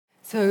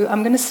So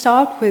I'm going to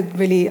start with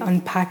really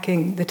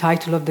unpacking the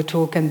title of the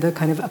talk and the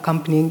kind of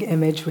accompanying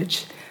image,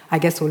 which I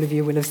guess all of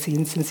you will have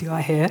seen since you are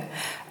here.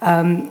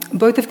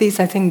 Both of these,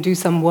 I think, do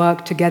some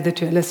work together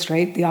to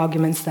illustrate the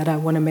arguments that I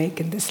want to make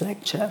in this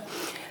lecture.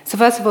 So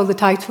first of all, the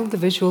title, The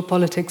Visual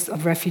Politics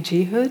of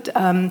Refugeehood.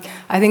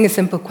 I think a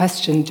simple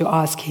question to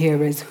ask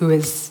here is, who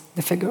is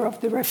the figure of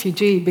the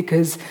refugee?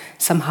 Because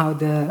somehow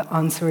the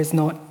answer is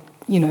not,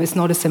 it's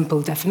not a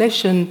simple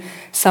definition.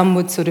 Some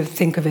would sort of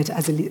think of it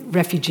as a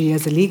refugee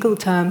as a legal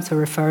term, so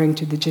referring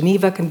to the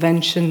Geneva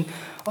Convention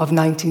of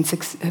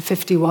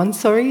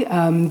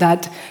 1951,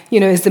 that,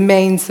 is the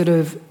main sort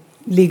of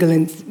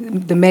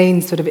the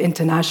main sort of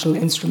international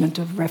instrument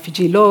of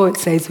refugee law. It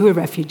says who a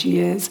refugee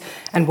is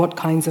and what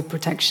kinds of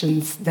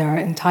protections they're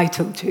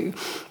entitled to.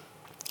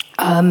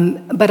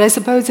 But I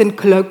suppose in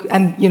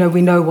and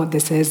we know what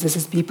this is. This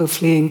is people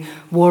fleeing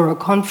war or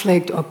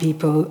conflict, or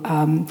people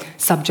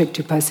subject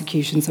to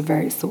persecutions of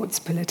various sorts,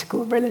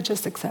 political,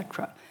 religious,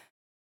 etc.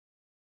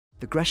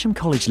 The Gresham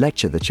College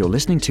lecture that you're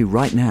listening to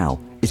right now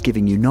is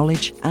giving you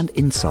knowledge and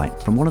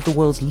insight from one of the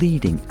world's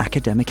leading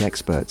academic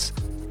experts.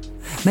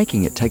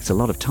 Making it takes a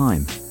lot of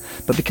time,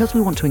 but because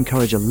we want to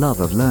encourage a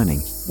love of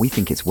learning, we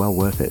think it's well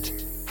worth it.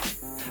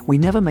 We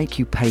never make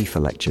you pay for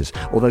lectures,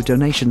 although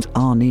donations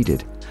are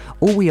needed.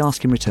 All we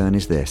ask in return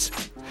is this: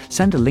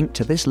 send a link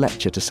to this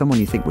lecture to someone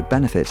you think would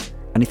benefit,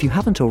 and if you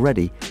haven't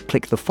already,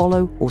 click the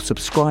follow or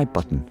subscribe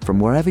button from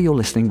wherever you're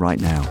listening right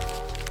now.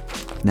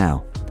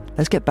 Now,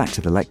 let's get back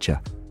to the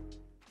lecture.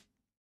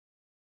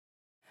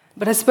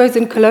 But I suppose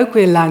in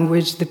colloquial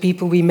language, the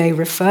people we may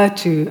refer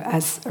to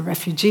as a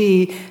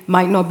refugee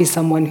might not be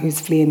someone who's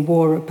fleeing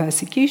war or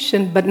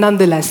persecution, but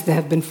nonetheless they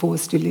have been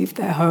forced to leave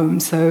their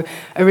homes. So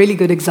a really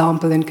good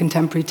example in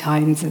contemporary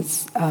times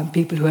is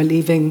people who are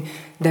leaving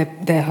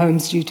their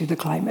homes due to the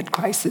climate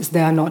crisis.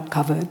 They are not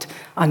covered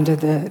under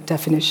the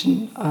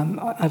definition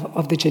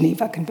of the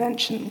Geneva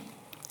Convention.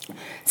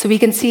 So we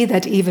can see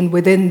that even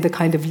within the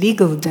kind of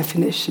legal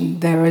definition,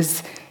 there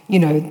is,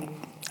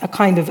 a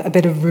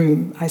bit of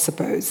room, I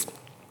suppose.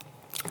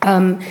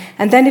 And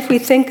then if we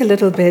think a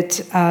little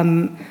bit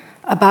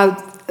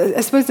about,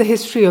 I suppose, the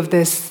history of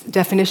this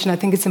definition, I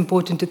think it's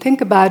important to think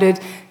about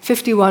it.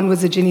 1951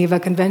 was the Geneva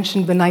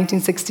Convention, but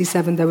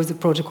 1967 there was a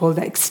protocol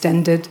that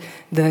extended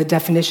the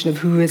definition of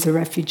who is a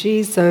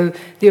refugee. So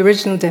the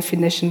original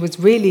definition was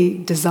really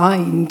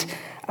designed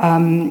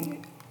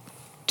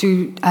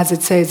to, as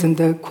it says in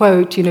the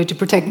quote, to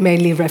protect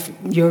mainly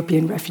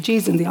European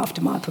refugees in the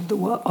aftermath of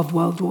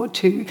World War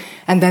II.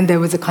 And then there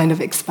was a kind of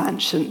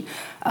expansion.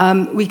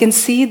 We can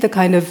see the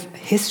kind of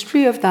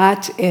history of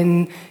that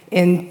in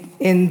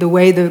the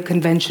way the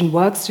convention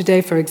works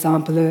today. For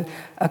example,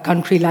 a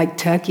country like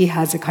Turkey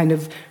has a kind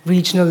of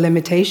regional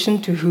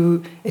limitation to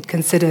who it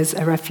considers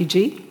a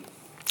refugee.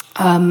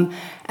 And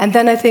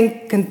then I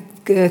think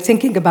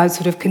thinking about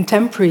sort of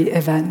contemporary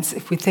events,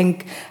 if we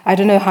think, I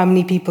don't know how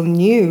many people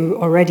knew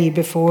already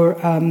before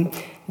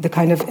the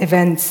kind of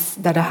events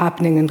that are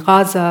happening in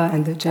Gaza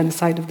and the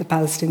genocide of the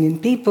Palestinian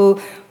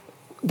people,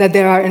 that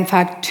there are in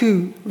fact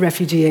two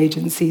refugee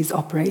agencies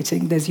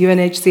operating. There's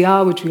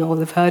UNHCR, which we all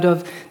have heard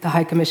of, the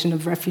High Commission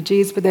of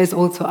Refugees, but there's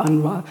also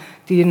UNRWA,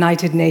 the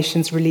United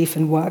Nations Relief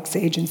and Works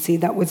Agency,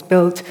 that was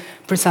built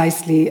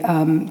precisely,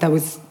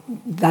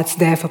 that's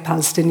there for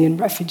Palestinian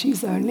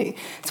refugees only.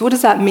 So what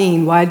does that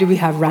mean? Why do we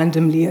have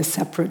randomly a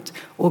separate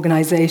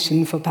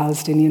organization for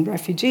Palestinian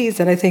refugees?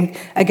 And I think,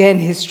 again,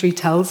 history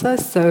tells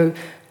us. So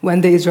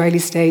when the Israeli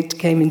state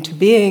came into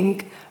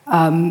being,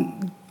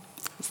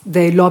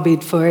 they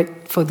lobbied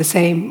for the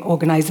same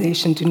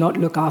organization to not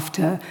look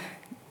after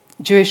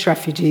Jewish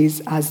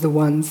refugees as the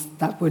ones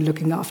that were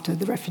looking after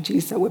the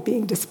refugees that were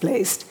being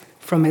displaced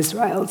from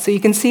Israel. So you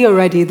can see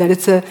already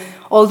that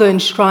although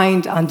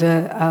enshrined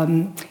under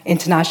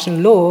international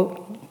law,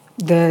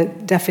 the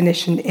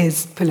definition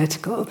is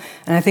political.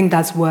 And I think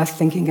that's worth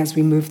thinking as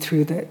we move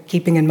through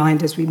keeping in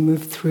mind as we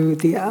move through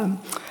the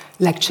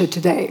lecture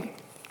today.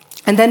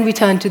 And then we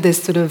turn to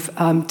this sort of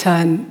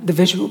the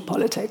visual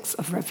politics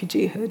of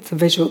refugeehood, the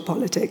visual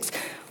politics.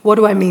 What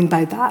do I mean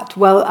by that?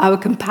 Well, our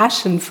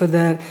compassion for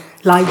the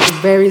lives of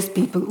various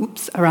people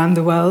around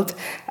the world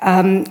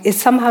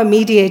is somehow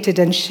mediated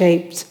and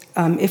shaped,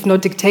 if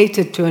not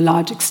dictated to a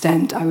large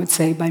extent, I would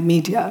say, by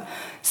media.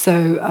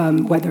 So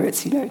whether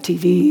it's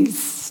TVs,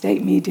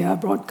 state media,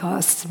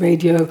 broadcasts,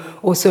 radio,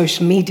 or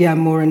social media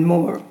more and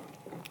more.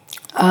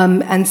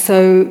 And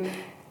so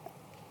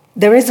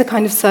there is a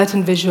kind of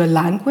certain visual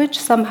language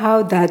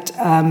somehow that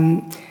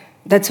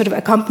sort of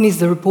accompanies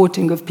the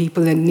reporting of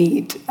people in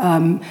need.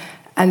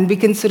 And we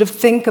can sort of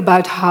think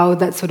about how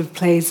that sort of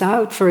plays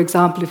out. For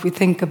example, if we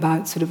think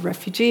about sort of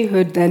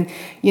refugeehood, then,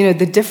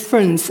 the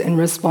difference in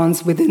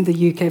response within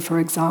the UK, for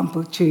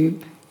example, to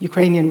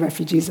Ukrainian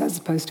refugees as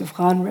opposed to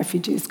Afghan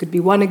refugees could be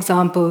one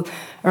example.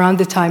 Around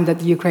the time that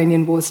the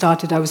Ukrainian war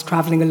started, I was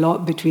traveling a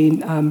lot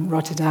between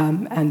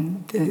Rotterdam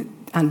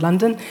and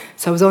London.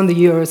 So I was on the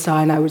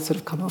Eurostar, and I would sort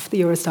of come off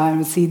the Eurostar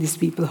and see these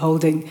people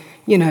holding,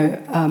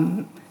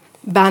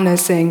 banner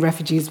saying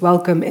refugees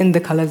welcome in the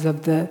colors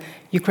of the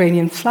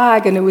Ukrainian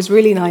flag, and it was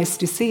really nice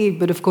to see.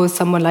 But of course,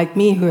 someone like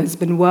me who has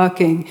been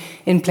working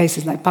in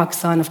places like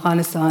Pakistan,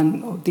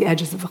 Afghanistan, or the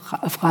edges of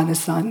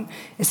Afghanistan,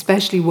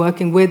 especially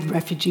working with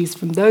refugees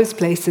from those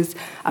places,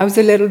 I was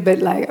a little bit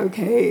like,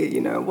 okay,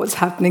 what's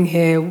happening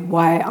here?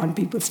 Why aren't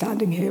people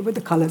standing here with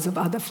the colors of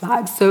other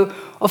flags? So,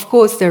 of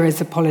course, there is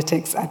a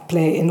politics at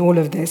play in all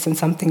of this, and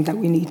something that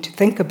we need to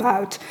think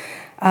about.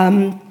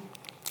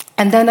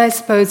 And then I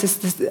suppose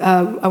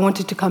I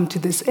wanted to come to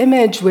this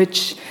image,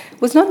 which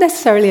was not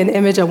necessarily an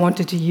image I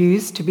wanted to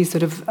use to be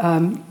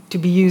to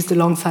be used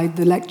alongside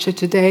the lecture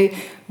today,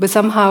 but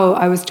somehow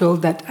I was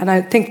told that, and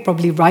I think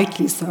probably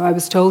rightly so, I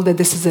was told that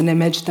this is an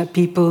image that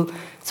people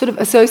sort of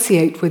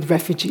associate with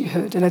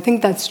refugeehood, and I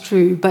think that's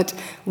true. But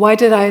why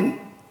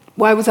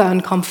was I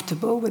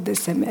uncomfortable with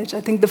this image?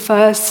 I think the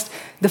first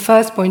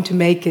point to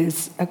make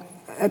is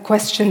a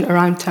question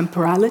around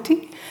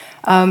temporality.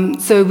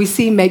 So we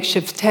see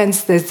makeshift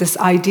tents. There's this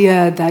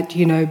idea that,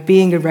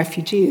 being a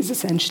refugee is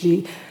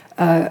essentially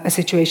a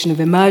situation of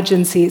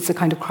emergency. It's a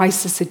kind of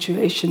crisis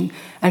situation,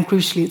 and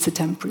crucially, it's a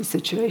temporary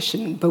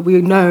situation. But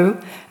we know,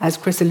 as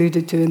Chris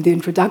alluded to in the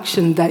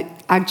introduction, that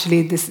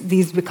actually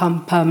these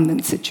become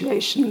permanent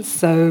situations.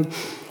 So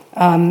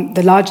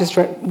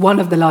one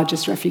of the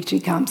largest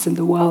refugee camps in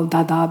the world,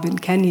 Dadaab in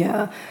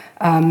Kenya,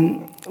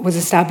 was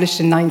established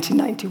in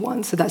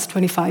 1991, so that's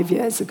 25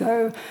 years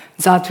ago.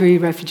 Zatari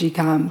refugee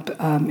camp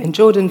in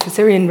Jordan for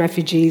Syrian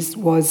refugees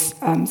was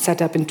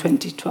set up in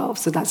 2012,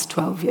 so that's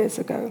 12 years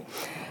ago.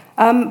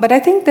 But I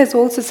think there's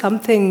also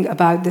something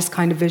about this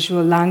kind of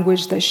visual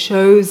language that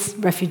shows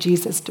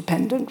refugees as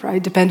dependent,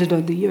 right? Dependent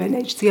on the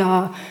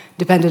UNHCR,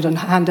 dependent on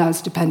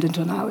handouts, dependent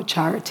on our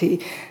charity.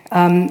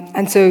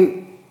 And so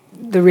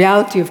the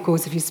reality, of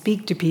course, if you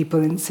speak to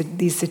people in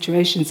these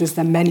situations, is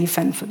that many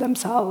fend for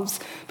themselves,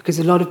 because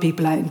a lot of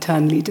people are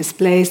internally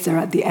displaced. They're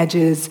at the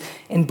edges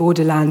in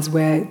borderlands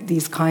where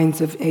these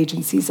kinds of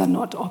agencies are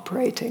not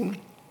operating.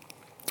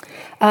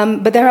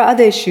 But there are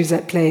other issues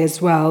at play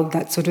as well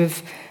that sort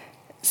of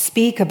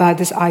speak about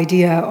this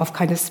idea of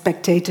kind of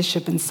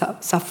spectatorship and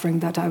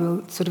suffering that I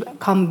will sort of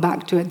come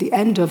back to at the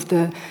end of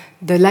the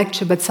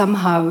lecture, but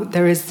somehow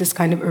there is this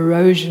kind of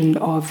erosion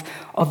of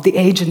the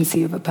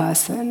agency of a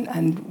person,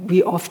 and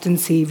we often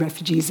see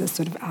refugees as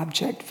sort of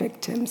abject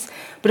victims.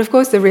 But of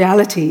course, the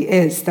reality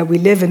is that we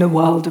live in a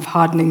world of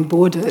hardening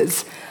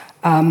borders,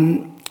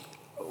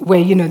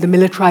 where, the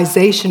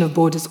militarization of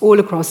borders all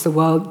across the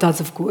world does,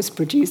 of course,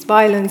 produce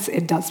violence,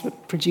 it does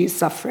produce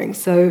suffering.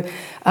 So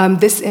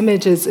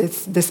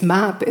this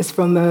map is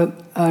from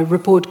a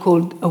report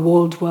called A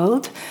Walled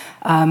World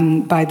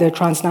by the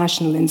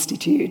Transnational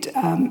Institute,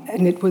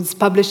 and it was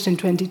published in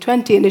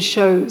 2020, and it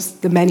shows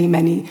the many,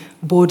 many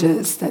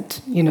borders that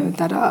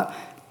are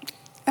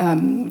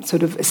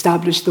sort of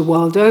established the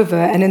world over.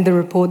 And in the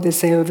report, they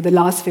say over the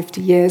last 50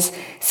 years,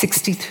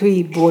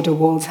 63 border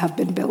walls have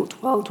been built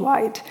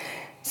worldwide.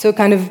 So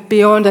kind of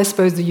beyond, I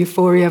suppose, the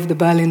euphoria of the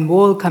Berlin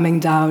Wall coming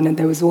down, and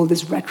there was all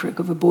this rhetoric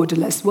of a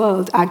borderless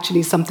world,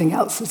 actually something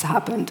else has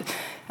happened.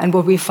 And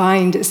what we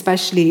find,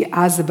 especially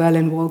as the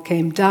Berlin Wall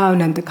came down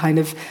and the kind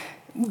of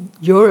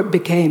Europe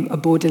became a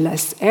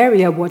borderless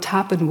area, what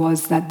happened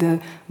was that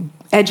the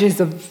edges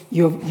of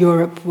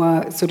Europe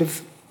were sort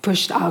of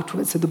pushed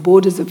outwards. So the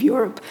borders of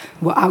Europe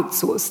were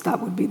outsourced.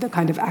 That would be the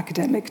kind of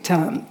academic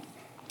term.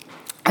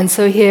 And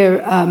so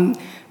here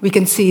we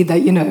can see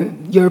that,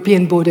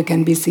 European border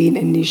can be seen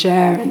in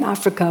Niger in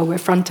Africa, where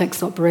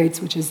Frontex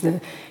operates, which is the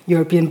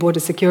European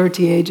Border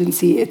Security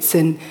Agency. It's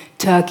in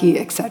Turkey,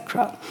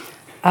 etc.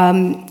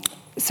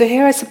 So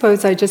here I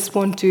suppose I just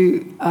want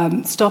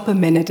to stop a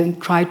minute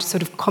and try to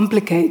sort of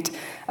complicate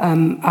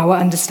our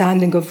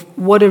understanding of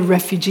what a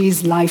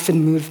refugee's life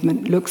and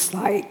movement looks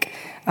like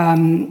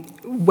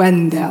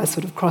when they are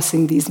sort of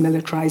crossing these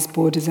militarized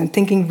borders, and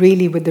thinking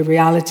really with the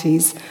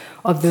realities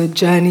of the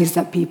journeys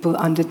that people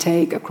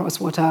undertake across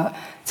what are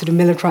sort of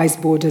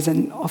militarized borders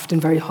and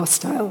often very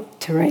hostile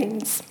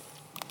terrains.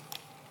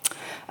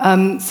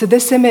 So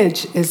this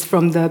image is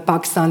from the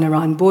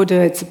Pakistan-Iran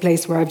border. It's a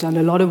place where I've done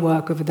a lot of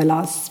work over the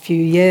last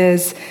few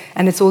years,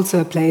 and it's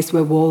also a place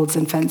where walls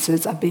and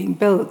fences are being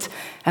built.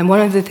 And one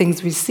of the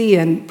things we see,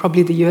 and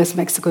probably the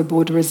US-Mexico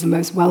border is the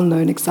most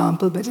well-known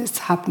example, but it's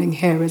happening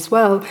here as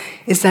well,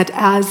 is that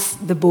as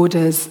the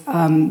borders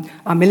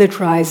are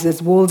militarized,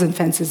 as walls and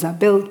fences are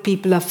built,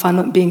 people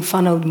are being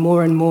funneled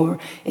more and more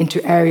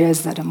into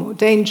areas that are more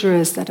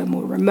dangerous, that are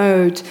more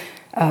remote,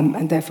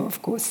 and therefore,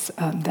 of course,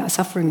 they are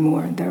suffering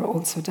more and they're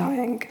also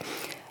dying.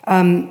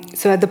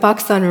 So at the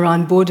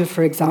Pakistan-Iran border,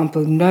 for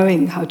example,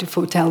 knowing how to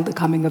foretell the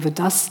coming of a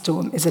dust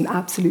storm is an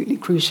absolutely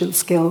crucial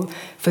skill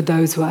for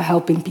those who are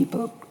helping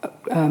people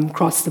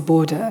cross the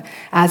border,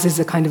 as is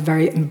a kind of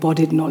very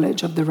embodied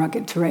knowledge of the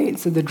rugged terrain.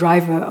 So the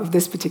driver of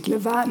this particular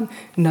van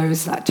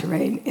knows that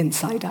terrain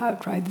inside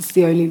out, right? It's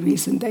the only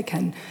reason they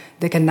can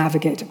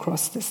navigate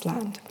across this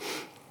land.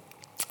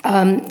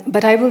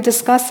 But I will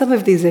discuss some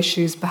of these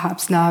issues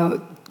perhaps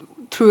now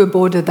through a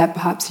border that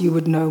perhaps you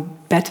would know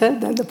better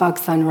than the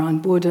Pakistan-Iran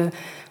border,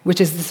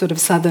 which is the sort of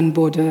southern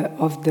border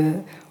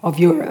of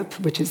Europe,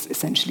 which is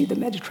essentially the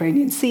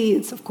Mediterranean Sea.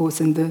 It's, of course,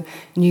 in the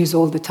news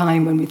all the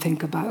time when we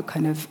think about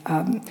kind of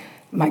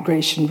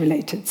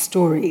migration-related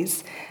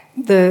stories.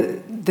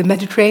 The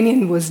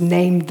Mediterranean was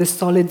named the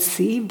Solid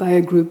Sea by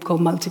a group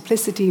called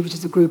Multiplicity, which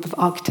is a group of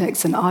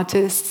architects and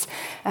artists.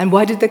 And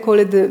why did they call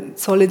it the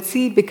Solid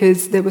Sea?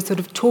 Because they were sort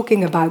of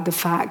talking about the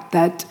fact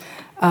that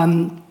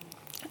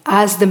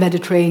as the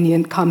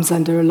Mediterranean comes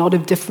under a lot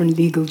of different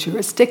legal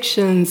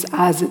jurisdictions,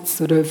 as it's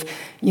sort of,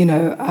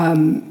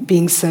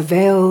 being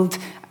surveilled,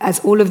 as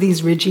all of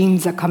these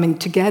regimes are coming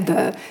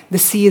together, the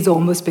sea is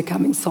almost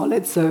becoming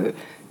solid. So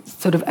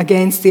sort of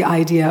against the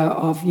idea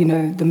of,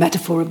 the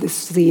metaphor of the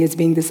sea as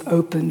being this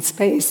open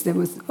space. There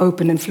was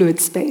open and fluid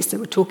space. They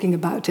were talking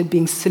about it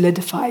being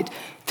solidified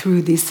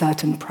through these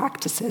certain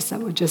practices that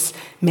were just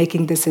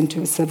making this into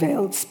a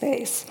surveilled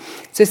space.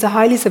 So it's a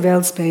highly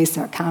surveilled space.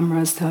 There are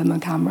cameras, thermal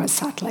cameras,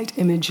 satellite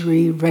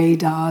imagery,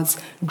 radars,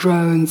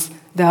 drones.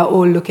 They're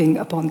all looking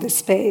upon this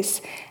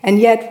space. And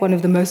yet, one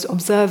of the most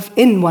observed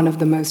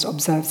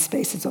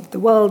spaces of the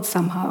world,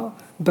 somehow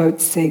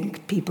boats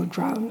sink, people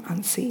drown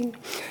unseen.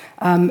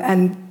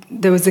 And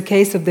there was a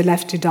case of the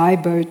Left to Die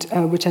boat,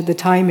 which at the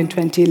time in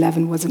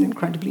 2011 was an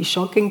incredibly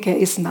shocking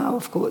case. Now,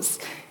 of course,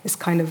 it's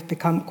kind of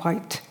become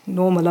quite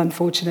normal,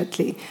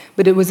 unfortunately.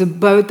 But it was a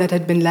boat that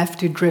had been left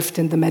to drift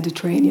in the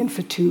Mediterranean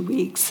for 2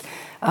 weeks.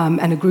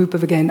 And a group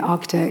of, again,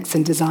 architects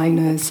and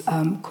designers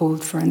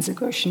called Forensic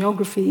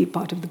Oceanography,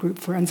 part of the group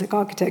Forensic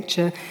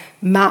Architecture,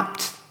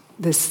 mapped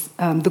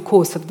the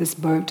course of this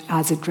boat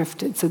as it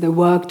drifted. So they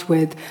worked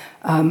with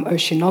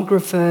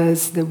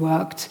oceanographers, they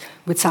worked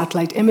with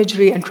satellite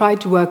imagery and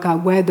tried to work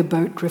out where the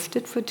boat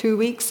drifted for 2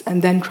 weeks,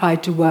 and then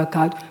tried to work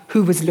out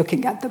who was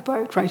looking at the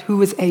boat, right? Who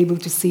was able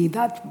to see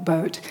that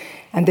boat.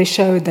 And they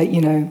showed that,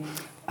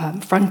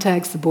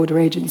 Frontex, the border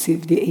agency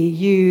of the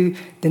EU,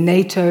 the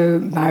NATO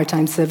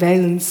maritime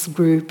surveillance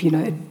group,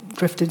 it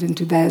drifted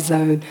into their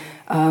zone,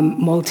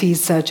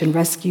 Maltese search and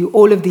rescue,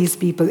 all of these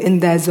people in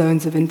their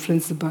zones of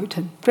influence, the boat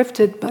had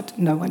drifted, but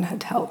no one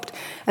had helped.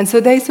 And so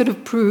they sort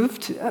of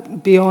proved,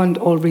 beyond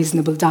all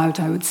reasonable doubt,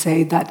 I would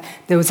say, that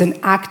there was an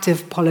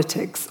active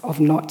politics of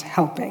not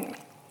helping.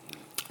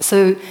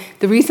 So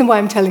the reason why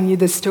I'm telling you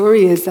this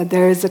story is that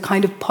there is a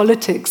kind of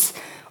politics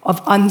of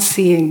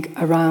unseeing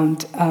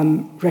around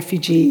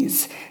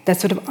refugees that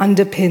sort of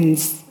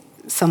underpins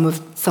some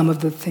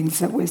of the things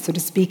that we're sort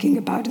of speaking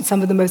about. And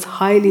some of the most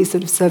highly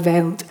sort of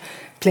surveilled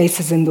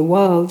places in the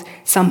world,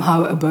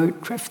 somehow a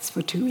boat drifts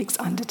for 2 weeks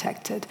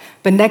undetected.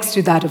 But next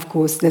to that, of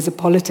course, there's a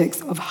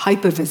politics of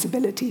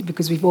hypervisibility,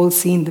 because we've all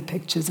seen the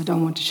pictures, I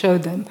don't want to show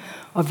them,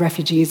 of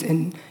refugees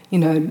in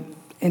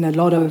a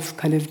lot of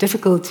kind of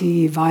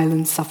difficulty,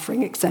 violence,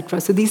 suffering, etc.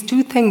 So these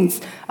two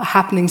things are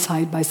happening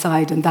side by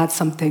side, and that's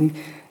something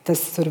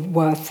that's sort of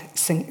worth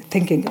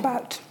thinking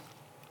about.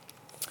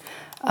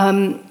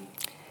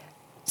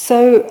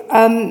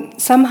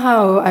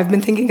 Somehow I've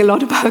been thinking a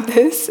lot about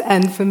this,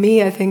 and for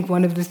me, I think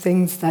one of the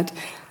things that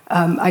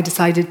I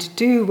decided to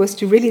do was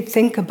to really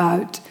think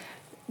about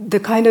the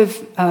kind of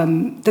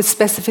the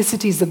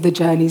specificities of the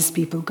journeys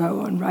people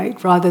go on,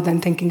 right? Rather than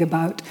thinking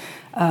about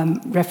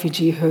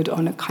refugeehood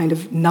on a kind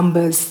of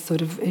numbers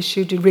sort of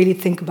issue, to really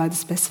think about the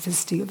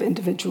specificity of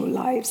individual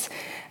lives.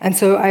 And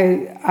so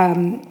I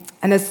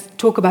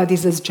talk about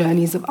these as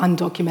journeys of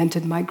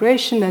undocumented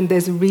migration, and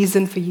there's a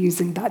reason for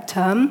using that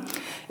term.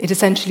 It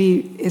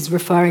essentially is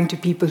referring to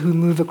people who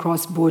move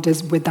across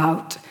borders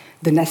without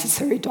the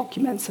necessary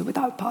documents, so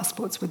without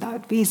passports,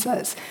 without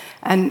visas.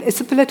 And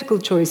it's a political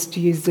choice to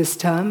use this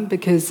term,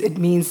 because it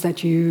means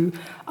that you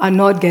are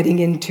not getting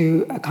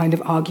into a kind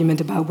of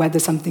argument about whether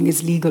something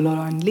is legal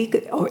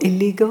or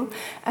illegal,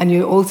 and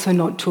you're also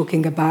not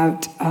talking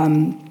about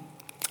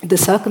the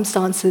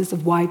circumstances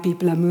of why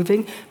people are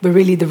moving, but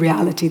really the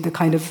reality, the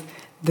kind of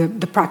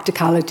the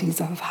practicalities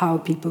of how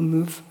people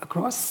move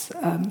across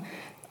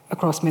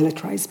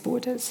militarized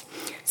borders.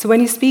 So when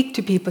you speak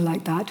to people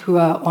like that who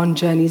are on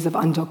journeys of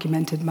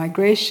undocumented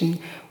migration,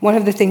 one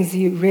of the things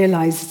you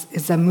realize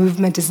is that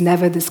movement is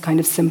never this kind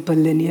of simple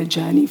linear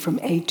journey from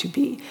A to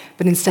B,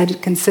 but instead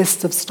it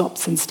consists of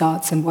stops and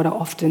starts and what are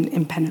often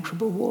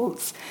impenetrable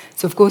walls.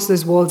 So of course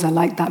those walls are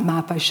like that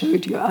map I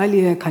showed you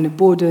earlier, kind of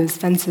borders,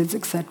 fences,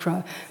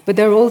 etc. But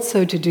they're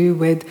also to do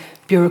with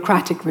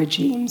bureaucratic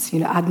regimes,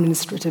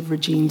 administrative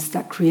regimes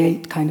that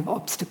create kind of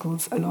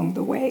obstacles along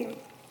the way.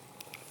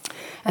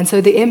 And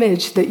so the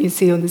image that you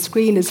see on the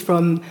screen is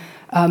from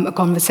a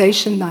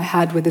conversation I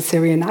had with a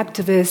Syrian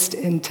activist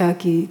in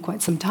Turkey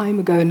quite some time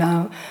ago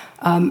now,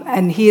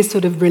 and he is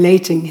sort of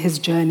relating his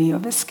journey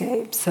of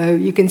escape. So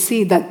you can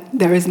see that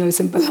there is no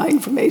simple line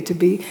from A to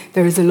B.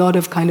 There is a lot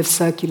of kind of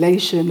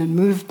circulation and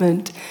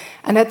movement.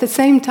 And at the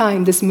same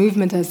time, this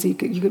movement, as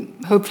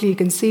hopefully you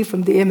can see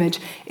from the image,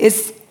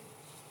 is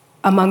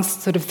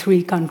amongst sort of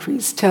three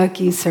countries,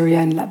 Turkey, Syria,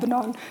 and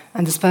Lebanon.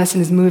 And this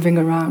person is moving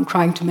around,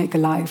 trying to make a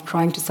life,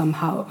 trying to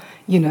somehow,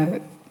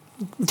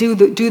 do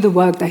the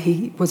work that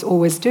he was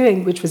always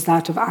doing, which was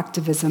that of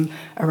activism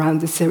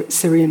around the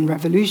Syrian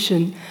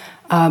revolution.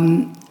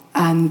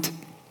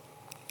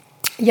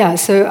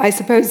 So I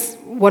suppose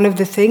one of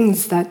the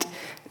things that,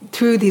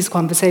 through these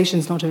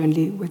conversations, not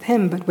only with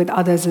him, but with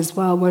others as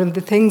well, one of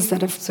the things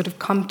that I've sort of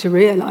come to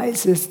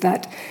realize is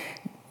that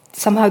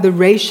somehow the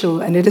racial,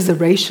 and it is a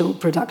racial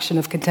production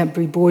of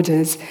contemporary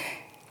borders,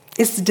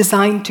 is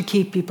designed to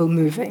keep people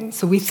moving.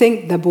 So we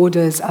think the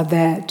borders are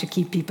there to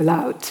keep people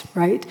out,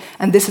 right?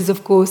 And this is,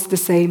 of course, the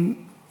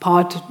same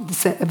part,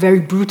 a very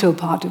brutal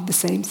part of the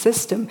same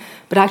system.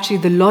 But actually,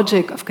 the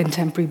logic of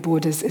contemporary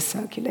borders is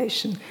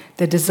circulation.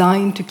 They're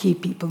designed to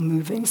keep people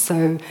moving.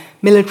 So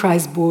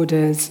militarized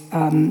borders,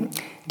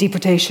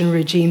 deportation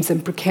regimes,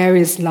 and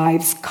precarious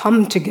lives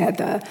come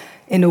together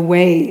in a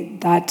way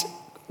that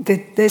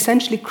they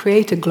essentially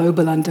create a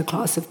global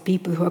underclass of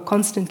people who are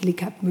constantly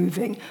kept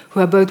moving,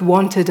 who are both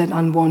wanted and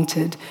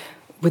unwanted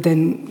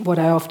within what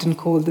I often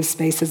call the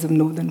spaces of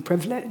northern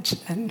privilege.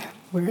 And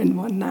we're in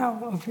one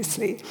now,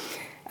 obviously.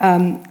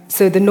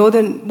 So the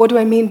northern, what do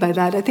I mean by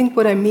that? I think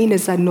what I mean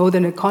is that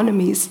northern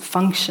economies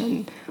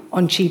function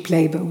on cheap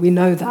labor. We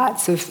know that.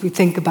 So if we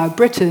think about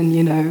Britain,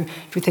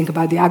 if we think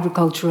about the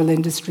agricultural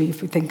industry,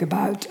 if we think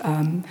about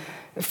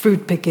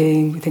fruit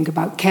picking, we think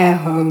about care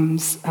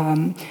homes,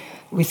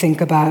 we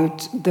think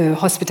about the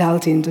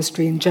hospitality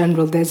industry in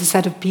general, there's a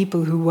set of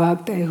people who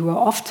work there who are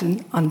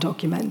often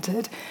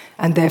undocumented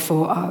and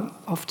therefore are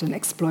often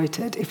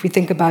exploited. If we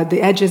think about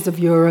the edges of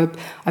Europe,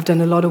 I've done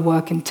a lot of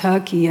work in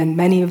Turkey, and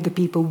many of the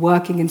people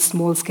working in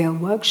small-scale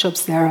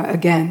workshops there are,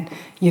 again,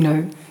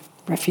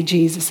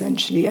 refugees,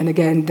 essentially. And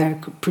again, they're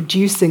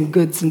producing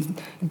goods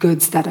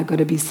that are going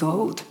to be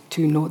sold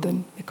to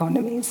northern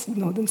economies,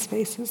 northern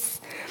spaces.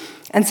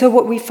 And so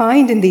what we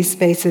find in these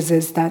spaces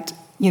is that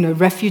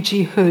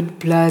refugeehood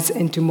blurs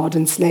into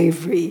modern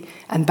slavery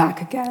and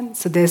back again.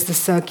 So there's the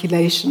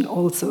circulation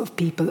also of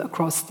people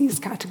across these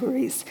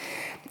categories.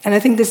 And I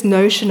think this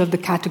notion of the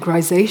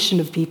categorization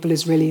of people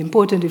is really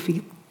important. If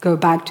we go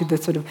back to the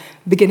sort of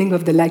beginning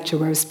of the lecture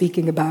where I was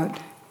speaking about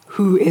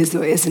who is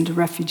or isn't a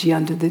refugee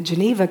under the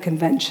Geneva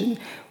Convention,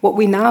 what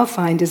we now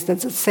find is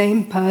that the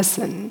same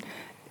person,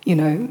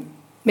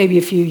 maybe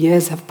a few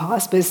years have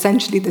passed, but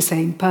essentially the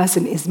same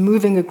person is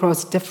moving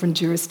across different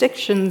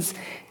jurisdictions,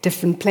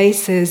 different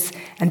places,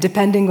 and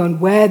depending on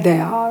where they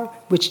are,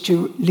 which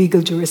legal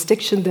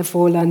jurisdiction they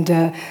fall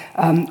under,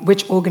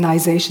 which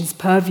organization's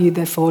purview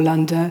they fall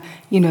under,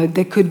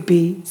 they could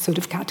be sort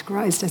of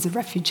categorized as a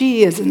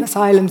refugee, as an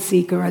asylum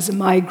seeker, as a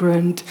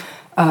migrant,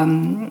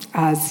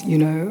 as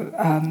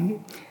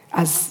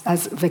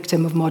a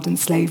victim of modern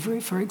slavery,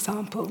 for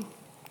example.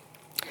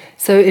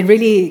 So it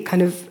really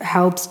kind of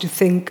helps to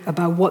think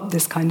about what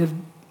this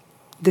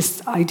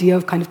idea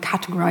of kind of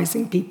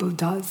categorizing people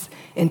does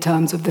in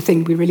terms of the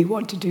thing we really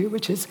want to do,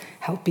 which is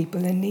help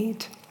people in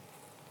need.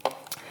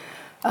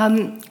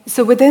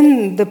 So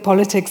within the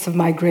politics of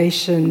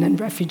migration and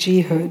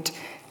refugeehood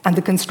and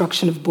the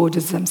construction of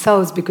borders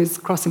themselves, because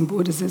crossing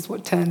borders is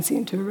what turns you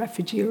into a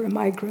refugee or a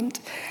migrant,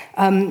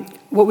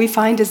 what we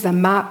find is that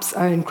maps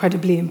are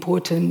incredibly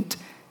important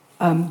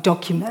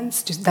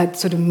documents that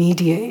sort of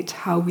mediate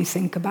how we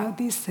think about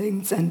these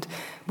things, and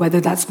whether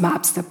that's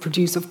maps that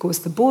produce, of course,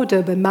 the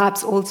border, but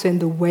maps also in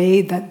the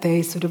way that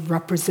they sort of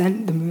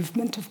represent the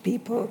movement of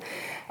people.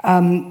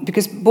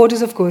 Because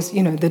borders, of course,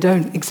 they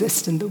don't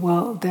exist in the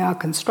world. They are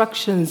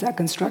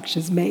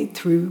constructions made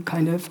through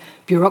kind of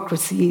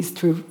bureaucracies,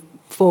 through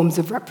forms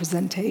of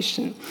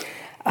representation.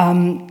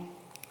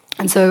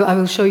 And so I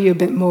will show you a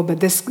bit more, but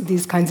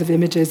these kinds of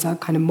images are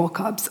kind of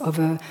mock-ups of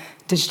a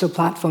digital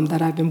platform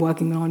that I've been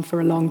working on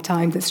for a long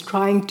time that's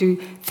trying to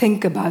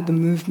think about the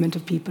movement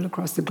of people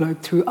across the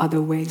globe through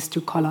other ways,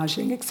 through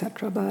collaging,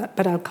 etc.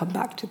 But I'll come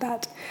back to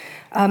that.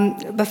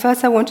 But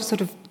first I want to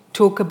sort of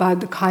talk about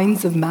the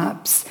kinds of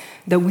maps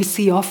that we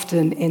see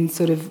often in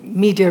sort of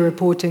media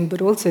reporting,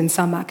 but also in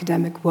some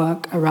academic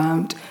work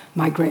around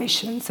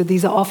migration. So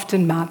these are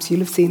often maps,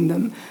 you'll have seen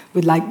them,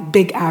 with like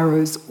big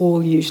arrows,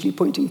 all usually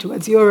pointing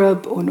towards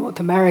Europe or North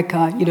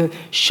America,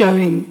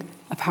 showing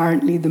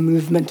apparently the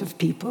movement of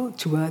people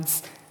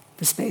towards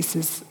the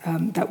spaces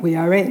that we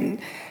are in.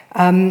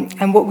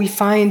 And what we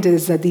find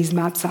is that these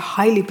maps are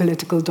highly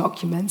political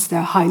documents.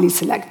 They're highly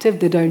selective.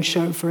 They don't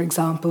show, for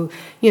example,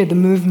 the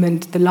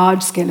movement, the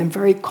large-scale and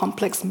very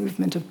complex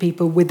movement of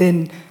people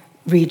within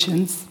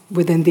regions,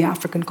 within the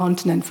African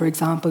continent, for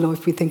example, or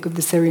if we think of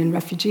the Syrian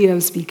refugee I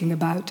was speaking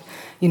about,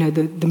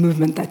 the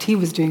movement that he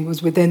was doing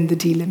was within the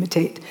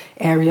delimited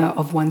area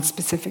of one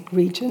specific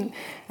region.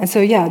 And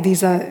so,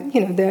 these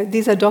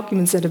are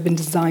documents that have been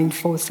designed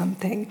for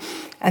something.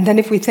 And then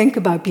if we think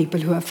about people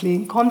who are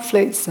fleeing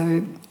conflict,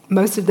 so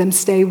most of them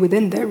stay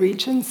within their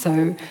region.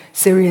 So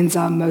Syrians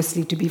are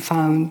mostly to be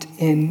found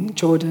in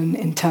Jordan,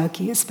 in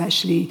Turkey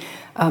especially.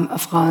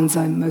 Afghans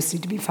are mostly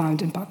to be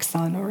found in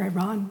Pakistan or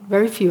Iran.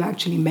 Very few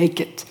actually make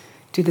it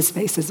to the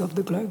spaces of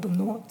the global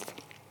north.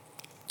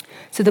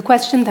 So the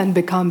question then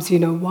becomes,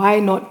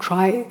 why not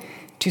try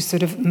to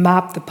sort of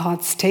map the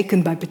paths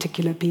taken by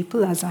particular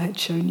people, as I had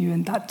shown you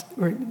in that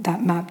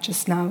map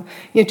just now,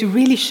 to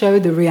really show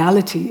the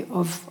reality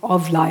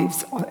of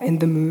lives in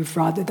the move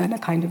rather than a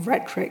kind of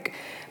rhetoric.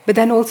 But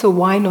then also,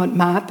 why not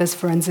map, as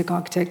forensic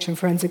architecture and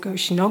forensic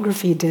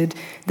oceanography did,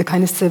 the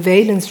kind of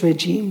surveillance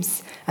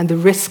regimes and the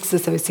risks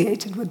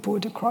associated with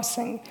border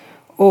crossing?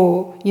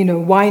 Or,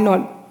 why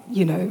not,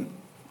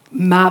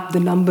 map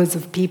the numbers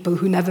of people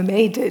who never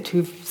made it,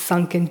 who've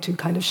sunk into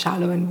kind of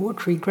shallow and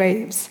watery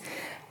graves?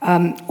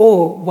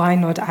 Or why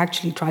not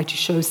actually try to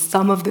show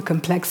some of the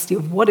complexity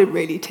of what it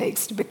really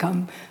takes to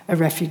become a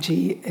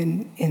refugee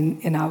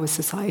in our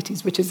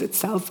societies, which is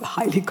itself a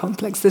highly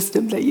complex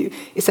system that you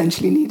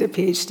essentially need a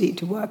PhD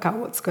to work out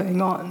what's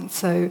going on.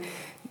 So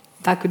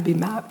that could be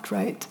mapped,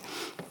 right?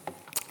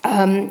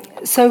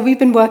 So we've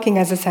been working,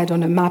 as I said,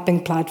 on a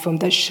mapping platform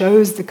that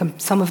shows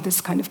some of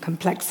this kind of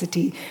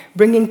complexity,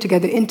 bringing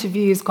together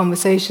interviews,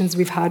 conversations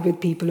we've had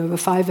with people over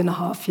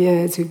 5.5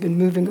 years who've been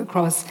moving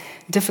across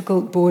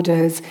difficult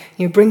borders,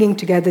 bringing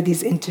together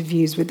these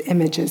interviews with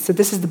images. So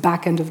this is the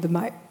back end of the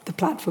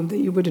platform that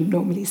you wouldn't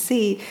normally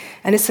see.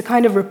 And it's a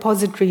kind of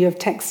repository of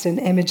text and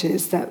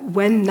images that,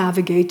 when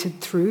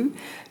navigated through,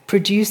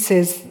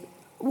 produces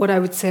what I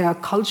would say are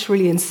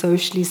culturally and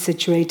socially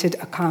situated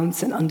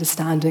accounts and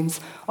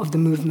understandings of the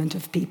movement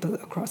of people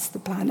across the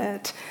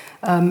planet.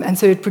 And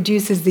so it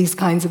produces these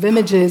kinds of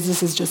images.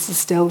 This is just a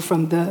still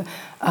from the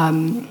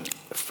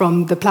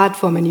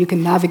platform, and you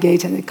can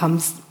navigate, and it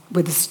comes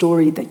with a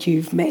story that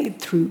you've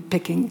made through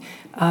picking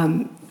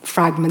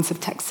fragments of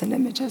text and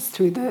images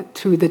through the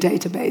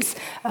database.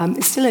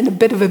 It's still in a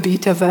bit of a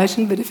beta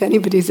version, but if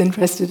anybody's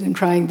interested in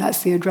trying,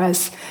 that's the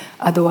address,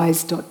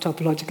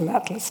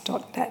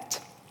 otherwise.topologicalatlas.net.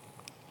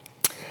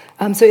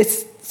 So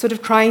it's sort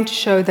of trying to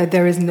show that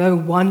there is no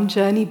one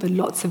journey, but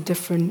lots of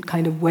different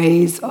kind of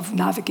ways of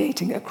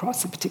navigating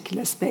across a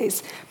particular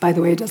space. By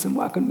the way, it doesn't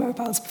work on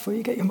mobiles before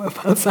you get your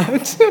mobiles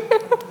out.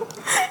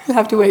 You'll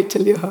have to wait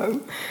till you're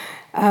home.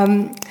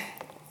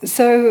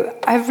 So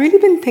I've really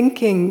been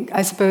thinking,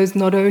 I suppose,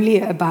 not only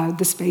about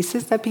the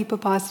spaces that people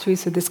pass through,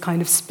 so this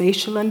kind of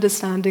spatial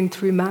understanding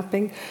through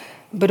mapping,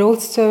 but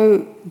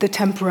also the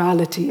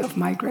temporality of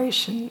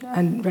migration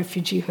and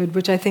refugeehood,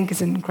 which I think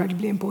is an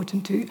incredibly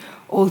important to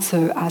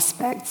also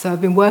aspect. So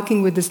I've been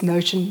working with this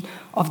notion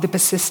of the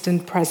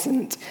persistent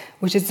present,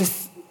 which is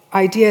this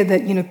idea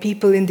that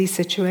people in these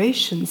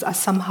situations are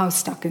somehow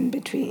stuck in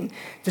between.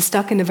 They're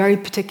stuck in a very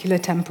particular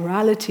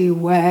temporality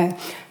where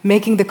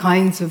making the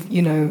kinds of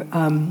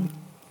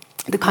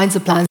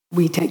plans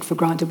we take for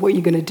granted, what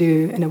you're going to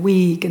do in a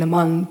week, in a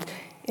month,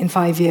 in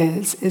 5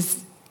 years,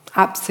 is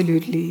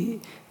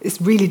absolutely,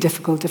 it's really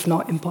difficult, if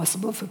not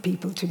impossible, for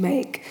people to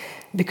make,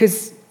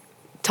 because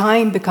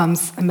time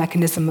becomes a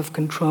mechanism of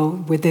control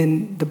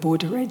within the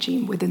border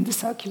regime, within the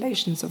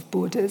circulations of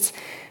borders,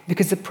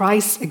 because the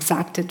price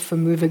exacted for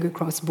moving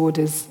across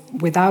borders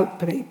without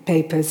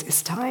papers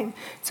is time.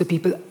 So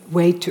people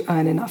wait to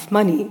earn enough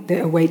money. They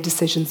await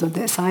decisions on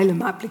their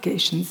asylum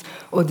applications,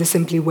 or they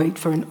simply wait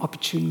for an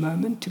opportune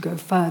moment to go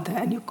further,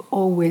 and you're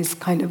always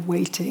kind of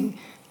waiting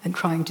and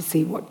trying to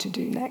see what to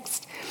do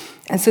next.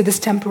 And so this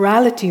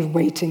temporality of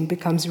waiting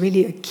becomes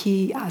really a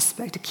key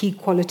aspect, a key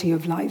quality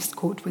of lives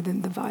caught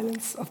within the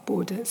violence of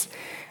borders.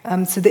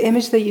 So the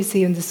image that you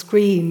see on the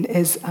screen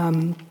is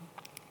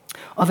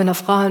of an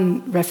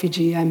Afghan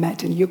refugee I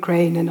met in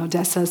Ukraine, in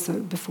Odessa,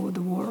 so before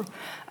the war.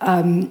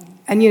 And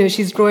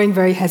she's drawing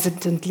very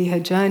hesitantly her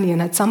journey,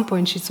 and at some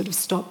point she sort of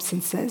stops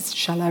and says,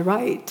 "Shall I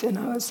write?" And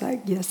I was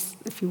like, "Yes,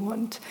 if you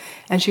want."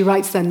 And she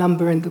writes that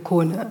number in the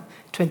corner,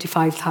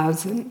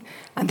 25,000,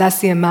 and that's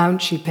the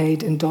amount she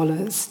paid in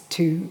dollars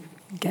to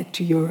get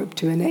to Europe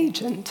to an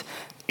agent.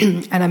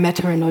 And I met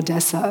her in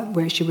Odessa,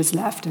 where she was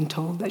left and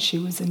told that she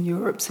was in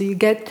Europe. So you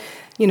get,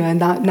 and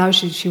now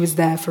she was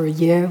there for a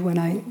year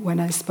when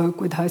I spoke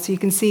with her. So you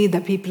can see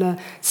that people are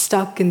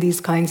stuck in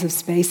these kinds of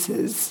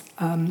spaces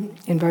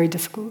in very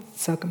difficult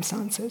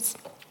circumstances.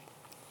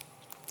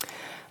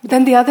 But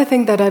then the other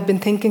thing that I've been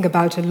thinking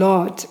about a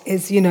lot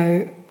is,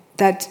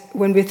 that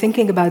when we're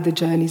thinking about the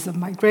journeys of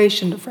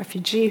migration, of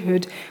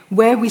refugeehood,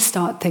 where we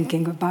start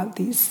thinking about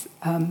these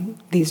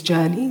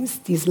journeys,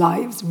 these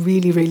lives,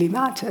 really, really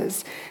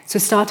matters. So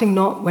starting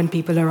not when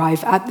people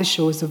arrive at the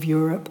shores of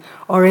Europe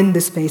or in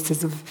the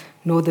spaces of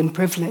northern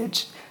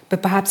privilege,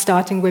 but perhaps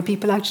starting where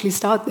people actually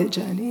start their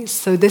journeys.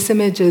 So this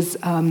image is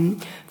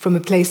from a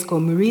place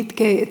called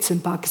Muridke. It's in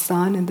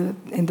Pakistan,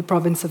 in the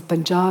province of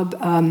Punjab,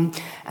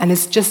 and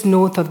it's just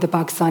north of the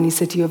Pakistani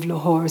city of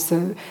Lahore.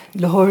 So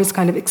Lahore is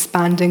kind of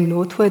expanding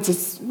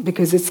northwards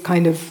because it's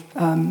kind of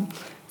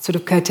sort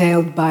of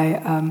curtailed by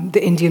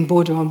the Indian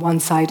border on one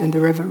side and the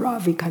river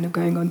Ravi kind of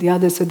going on the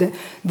other. So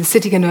the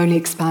city can only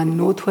expand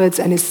northwards,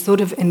 and it's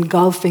sort of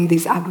engulfing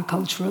these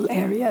agricultural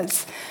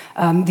areas.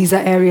 These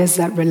are areas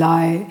that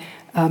rely...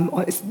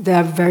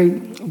 they're very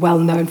well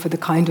known for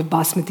the kind of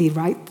basmati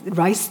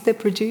rice they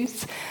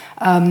produce.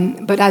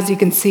 But as you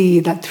can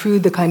see, that through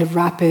the kind of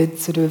rapid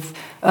sort of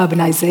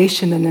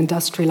urbanization and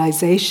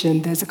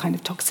industrialization, there's a kind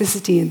of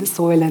toxicity in the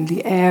soil and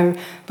the air,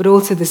 but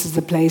also this is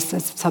a place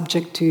that's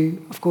subject to,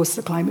 of course,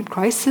 the climate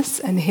crisis.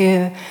 And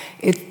here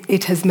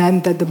it has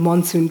meant that the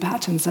monsoon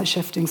patterns are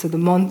shifting. So the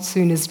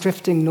monsoon is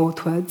drifting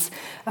northwards,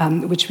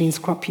 which means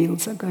crop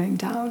yields are going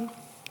down.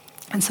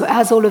 And so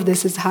as all of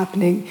this is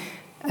happening,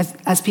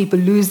 as people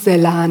lose their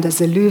land, as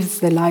they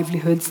lose their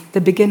livelihoods, they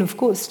begin, of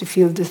course, to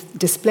feel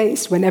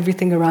displaced when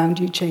everything around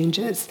you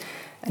changes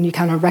and you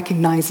cannot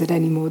recognize it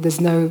anymore. There's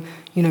no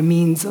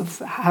means of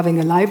having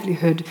a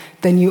livelihood,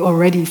 then you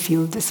already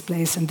feel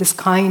displaced. And this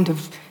kind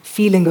of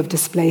feeling of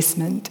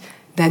displacement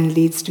then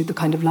leads to the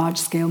kind of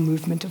large-scale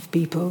movement of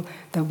people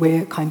that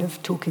we're kind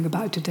of talking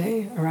about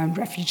today around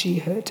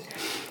refugeehood.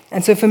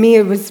 And so for me,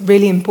 it was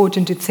really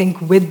important to think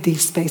with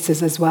these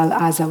spaces as well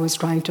as I was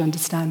trying to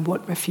understand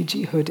what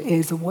refugeehood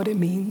is or what it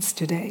means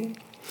today.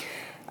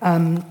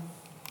 And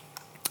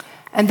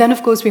then,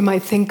 of course, we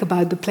might think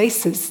about the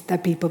places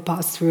that people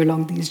pass through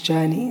along these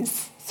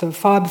journeys, so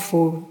far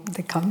before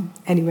they come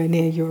anywhere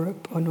near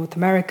Europe or North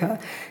America.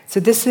 So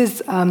this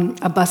is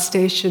a bus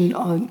station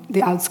on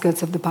the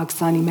outskirts of the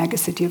Pakistani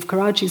megacity of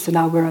Karachi. So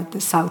now we're at the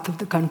south of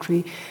the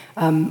country,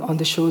 on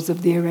the shores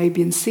of the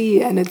Arabian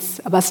Sea, and it's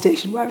a bus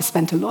station where I've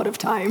spent a lot of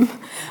time.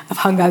 I've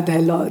hung out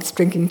there lots,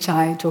 drinking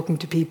chai, talking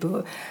to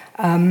people.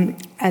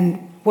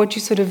 And what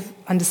you sort of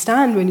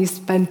understand when you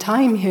spend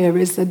time here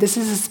is that this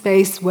is a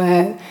space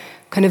where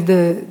kind of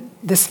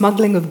the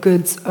smuggling of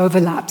goods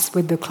overlaps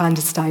with the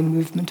clandestine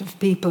movement of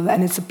people,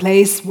 and it's a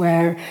place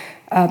where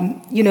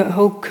a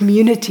whole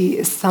community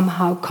is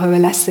somehow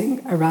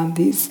coalescing around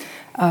these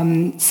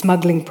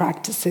smuggling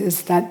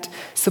practices that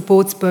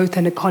supports both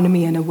an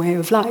economy and a way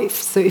of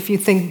life. So if you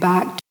think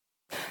back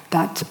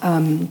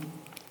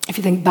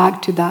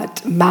to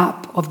that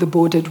map of the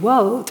bordered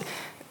world,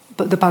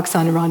 but the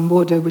Pakistan-Iran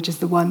border, which is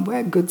the one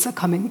where goods are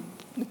coming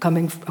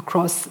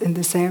across in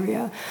this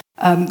area,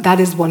 that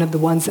is one of the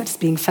ones that's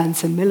being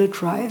fenced and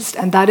militarized.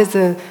 And that is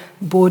a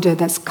border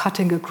that's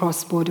cutting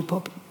across border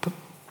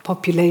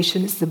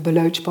population. It's the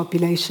Baloch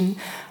population,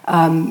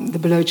 the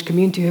Baloch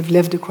community who have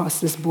lived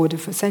across this border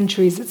for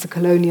centuries. It's a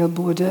colonial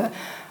border.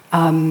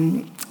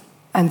 And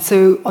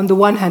so on the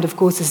one hand, of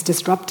course, it's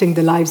disrupting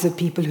the lives of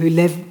people who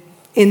live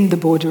in the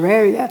border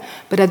area,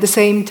 but at the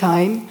same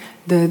time,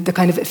 the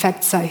kind of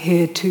effects are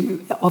here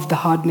too of the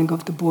hardening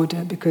of the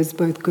border because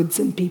both goods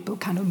and people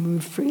cannot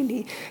move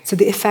freely. So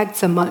the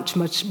effects are much,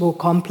 much more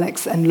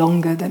complex and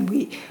longer than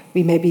we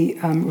maybe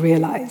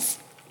realize.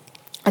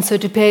 And so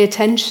to pay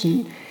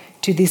attention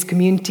to these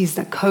communities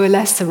that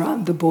coalesce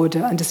around the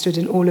border, understood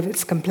in all of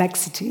its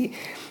complexity,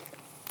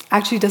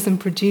 actually doesn't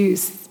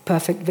produce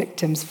perfect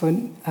victims for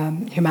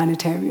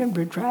humanitarian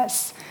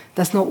redress.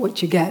 That's not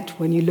what you get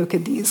when you look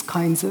at these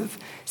kinds of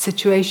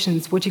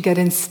situations. What you get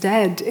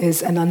instead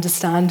is an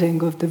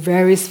understanding of the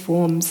various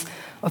forms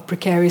of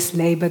precarious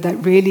labor that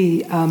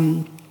really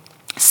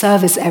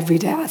service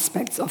everyday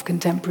aspects of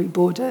contemporary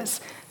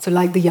borders. So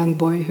like the young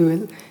boy who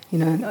will,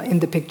 in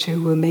the picture,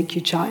 who will make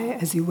you chai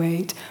as you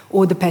wait,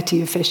 or the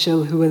petty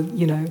official who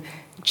will,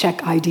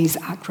 check IDs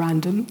at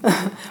random,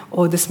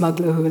 or the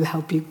smuggler who will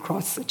help you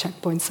cross a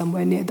checkpoint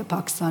somewhere near the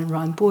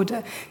Pakistan-Iran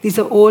border. These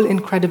are all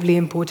incredibly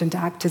important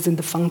actors in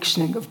the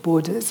functioning of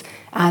borders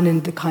and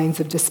in the kinds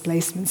of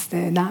displacements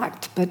they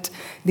enact. But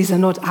these are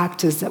not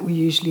actors that we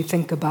usually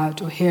think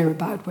about or hear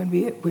about when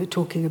we're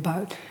talking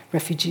about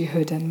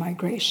refugeehood and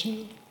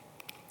migration.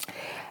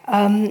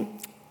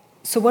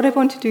 So what I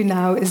want to do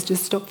now is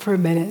just stop for a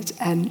minute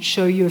and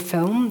show you a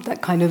film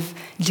that kind of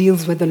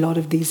deals with a lot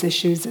of these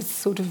issues. It's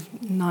sort of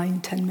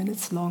 9-10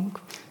 minutes long,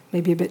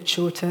 maybe a bit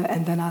shorter,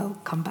 and then I'll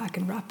come back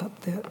and wrap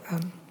up the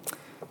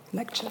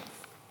lecture.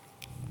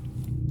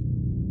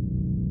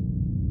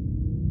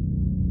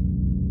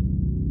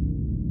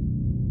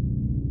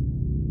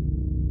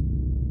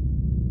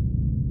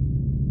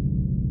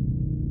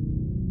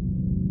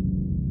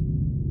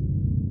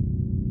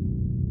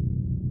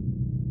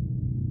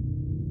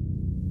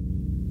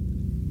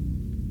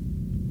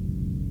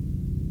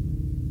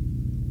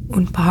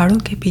 उन पहाड़ों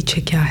के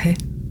पीछे क्या है?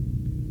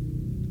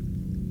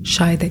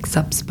 शायद एक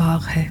सब्ज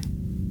बाग है.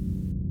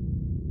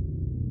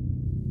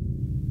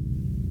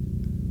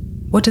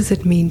 What does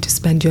it mean to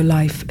spend your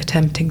life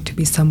attempting to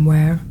be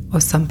somewhere or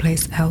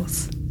someplace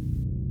else?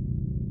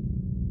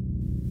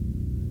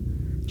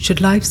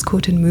 Should lives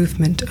caught in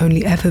movement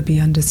only ever be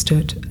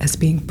understood as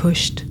being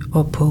pushed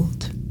or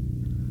pulled?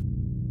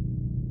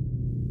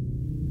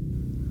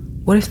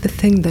 What if the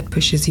thing that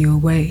pushes you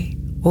away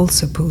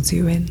also pulls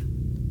you in?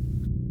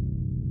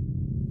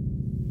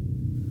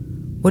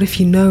 What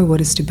if you know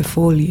what is to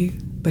befall you,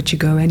 but you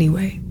go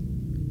anyway?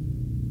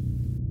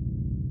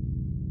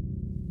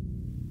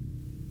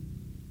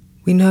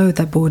 We know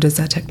that borders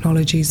are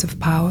technologies of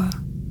power.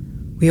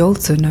 We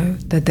also know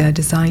that they are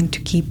designed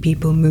to keep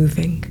people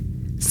moving,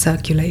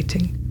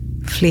 circulating,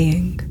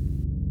 fleeing.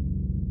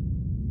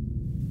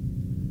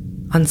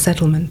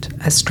 Unsettlement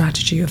as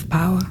strategy of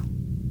power.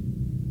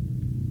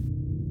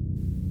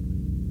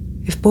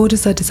 If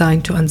borders are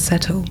designed to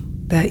unsettle,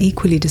 they're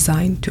equally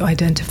designed to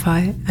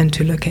identify and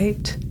to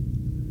locate.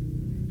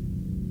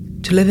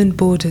 To live in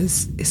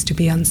borders is to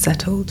be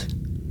unsettled,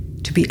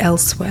 to be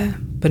elsewhere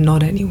but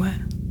not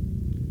anywhere.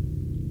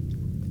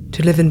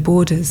 To live in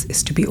borders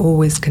is to be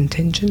always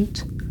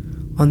contingent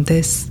on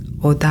this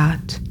or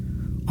that,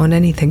 on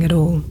anything at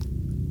all.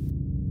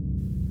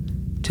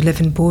 To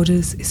live in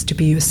borders is to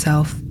be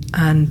yourself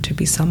and to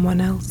be someone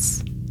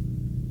else.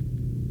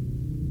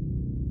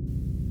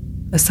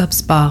 A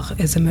subspar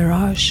is a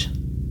mirage,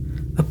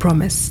 a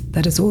promise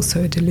that is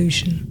also a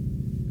delusion.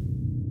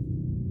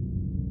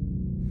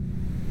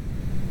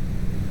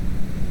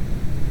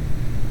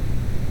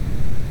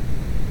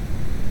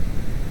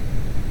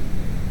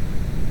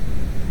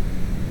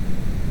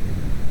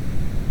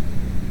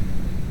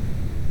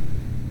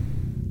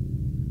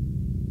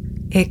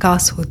 एक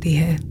आस होती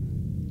है,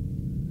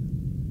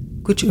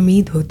 कुछ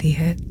उम्मीद होती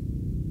है.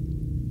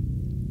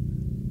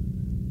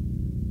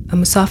 A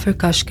musafir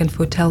kash can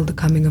foretell the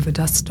coming of a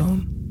dust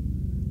storm.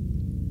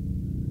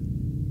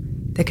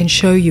 They can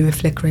show you a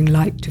flickering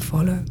light to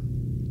follow.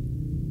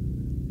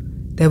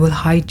 They will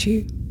hide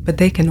you, but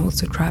they can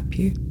also trap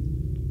you.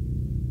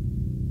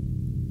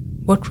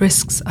 What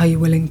risks are you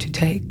willing to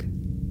take?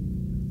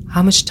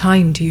 How much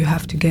time do you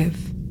have to give?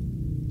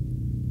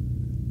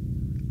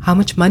 How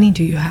much money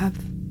do you have?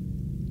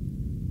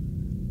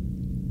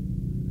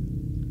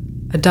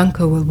 A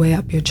dunker will weigh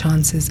up your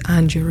chances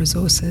and your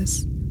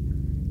resources.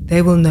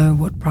 They will know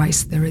what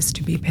price there is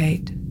to be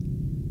paid.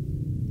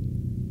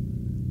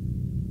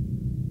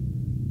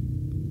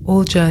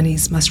 All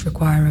journeys must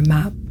require a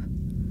map,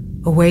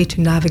 a way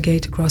to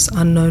navigate across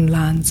unknown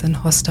lands and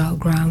hostile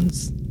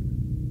grounds.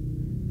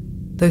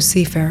 Those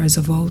seafarers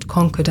of old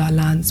conquered our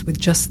lands with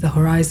just the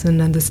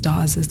horizon and the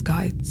stars as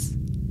guides.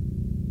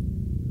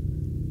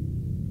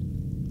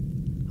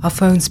 Our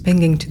phones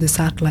pinging to the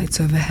satellites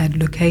overhead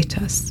locate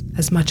us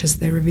as much as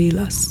they reveal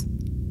us.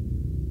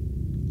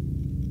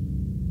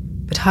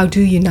 But how do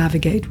you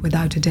navigate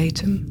without a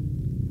datum?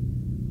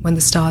 When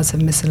the stars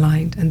have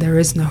misaligned and there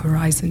is no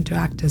horizon to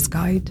act as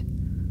guide,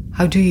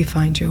 how do you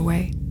find your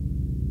way?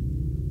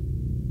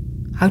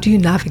 How do you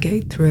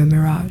navigate through a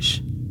mirage?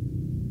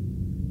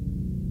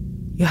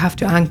 You have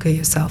to anchor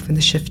yourself in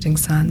the shifting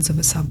sands of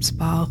a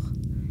subspar,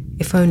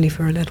 if only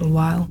for a little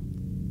while.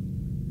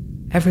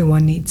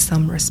 Everyone needs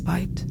some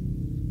respite.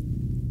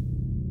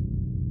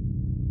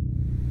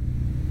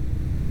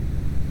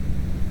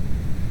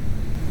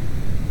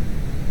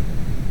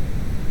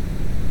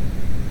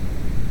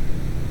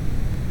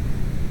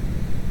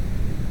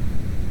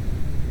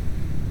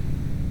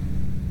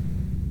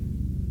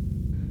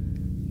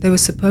 They were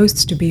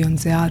supposed to be on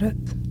ziyarat.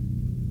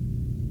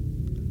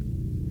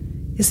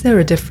 Is there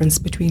a difference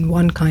between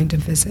one kind of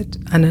visit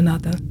and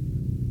another?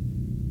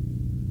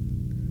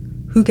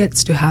 Who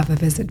gets to have a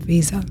visit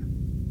visa?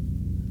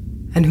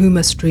 And who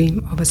must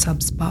dream of a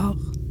subspar?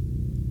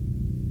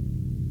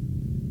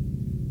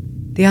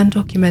 The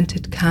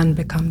undocumented can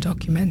become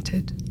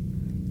documented,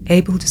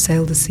 able to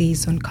sail the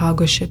seas on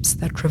cargo ships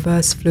that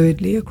traverse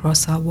fluidly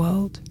across our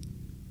world.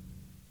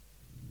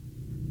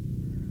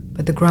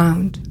 But the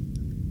ground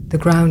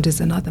is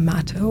another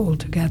matter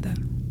altogether.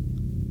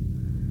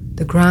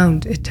 The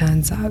ground, it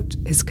turns out,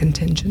 is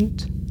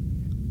contingent.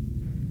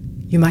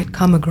 You might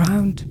come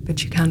aground,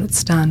 but you cannot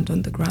stand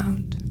on the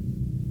ground.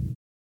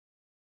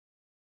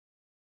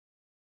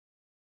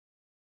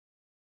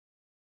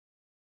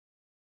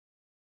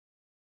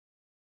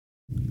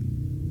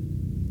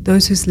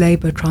 Those whose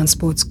labour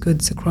transports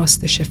goods across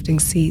the shifting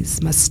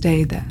seas must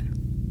stay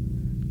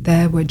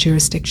there where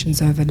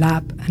jurisdictions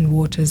overlap and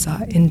waters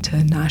are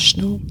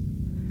international,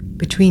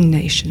 between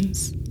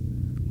nations,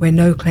 where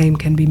no claim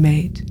can be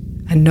made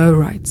and no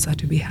rights are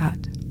to be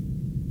had.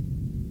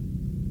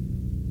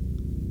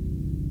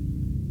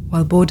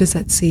 While borders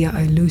at sea are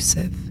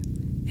elusive,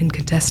 in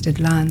contested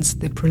lands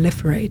they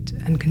proliferate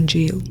and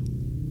congeal.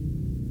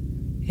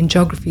 In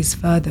geographies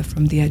further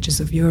from the edges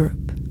of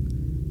Europe,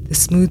 the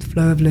smooth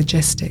flow of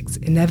logistics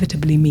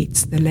inevitably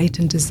meets the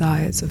latent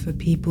desires of a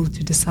people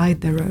to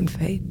decide their own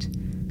fate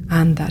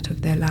and that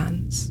of their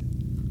lands.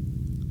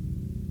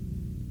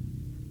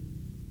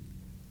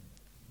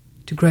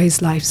 To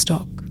graze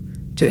livestock,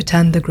 to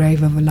attend the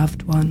grave of a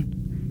loved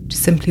one, to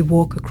simply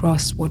walk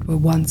across what were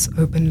once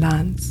open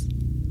lands.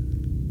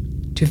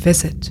 To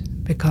visit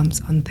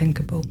becomes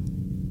unthinkable.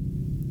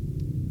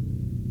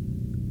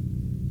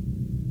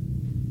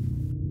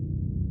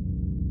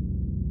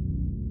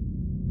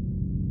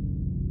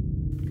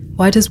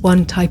 Why does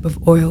one type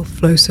of oil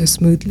flow so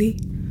smoothly,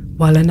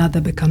 while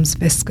another becomes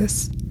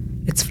viscous,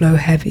 its flow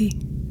heavy,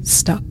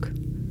 stuck,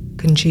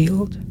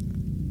 congealed?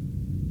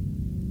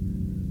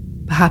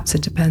 Perhaps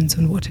it depends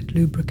on what it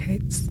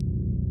lubricates.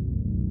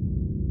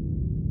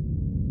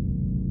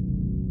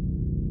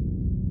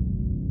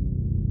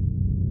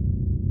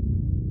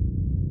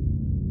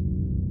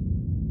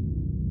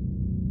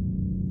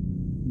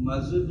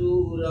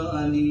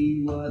 मजदूरानी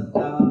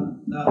वता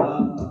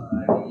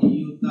तहारी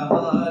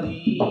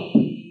उतारी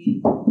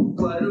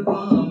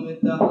परवाम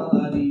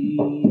तहारी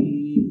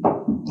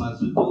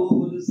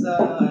मजदूर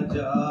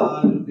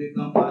साजार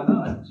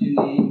बेकमाना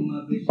चने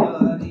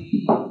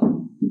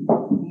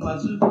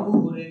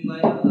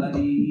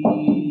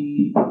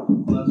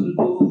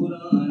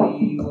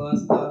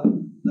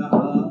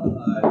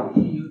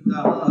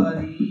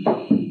तारी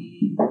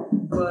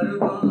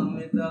परवा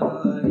में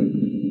तारी.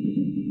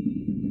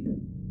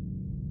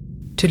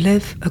 To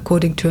live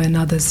according to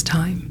another's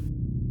time.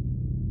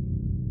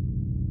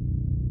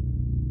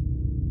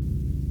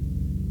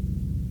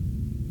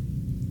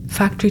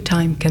 Factory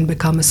time can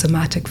become a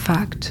somatic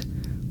fact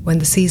when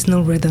the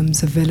seasonal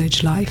rhythms of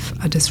village life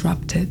are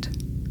disrupted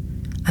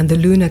and the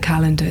lunar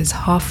calendar is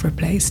half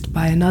replaced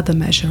by another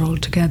measure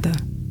altogether.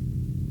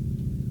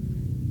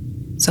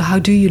 So how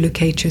do you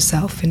locate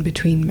yourself in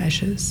between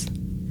measures,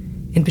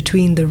 in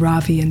between the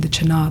Ravi and the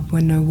Chenab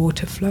when no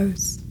water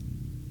flows?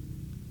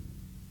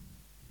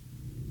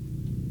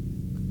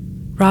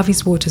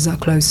 Ravi's waters are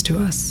close to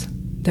us.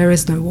 There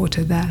is no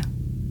water there.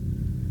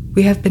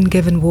 We have been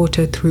given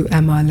water through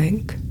MR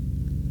Link.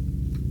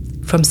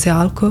 From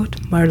Sialkot,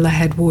 Marla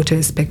Head water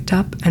is picked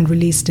up and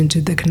released into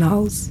the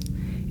canals,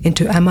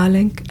 into MR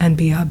Link and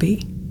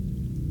BRB.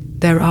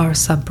 There are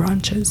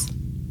sub-branches.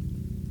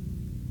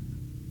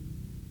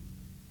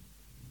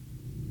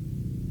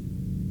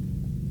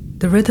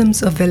 The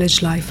rhythms of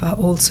village life are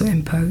also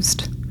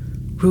imposed,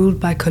 ruled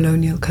by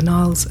colonial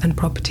canals and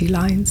property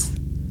lines,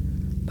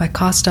 by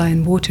cast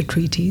iron water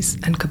treaties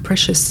and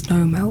capricious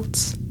snow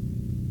melts.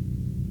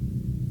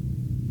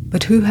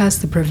 But who has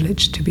the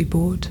privilege to be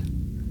bored,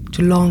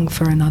 to long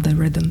for another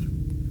rhythm,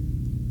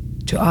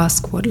 to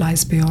ask what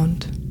lies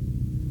beyond?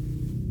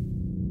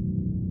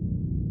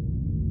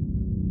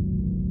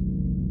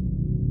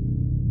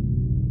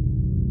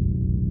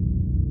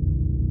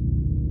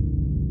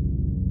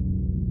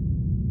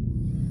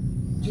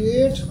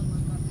 जेठ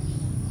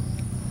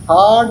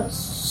हाड़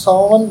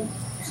सावन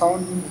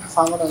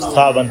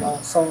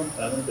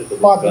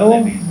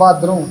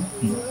भाद्रों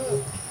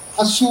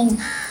असू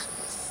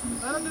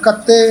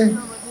कत्ते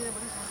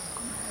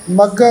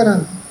मगर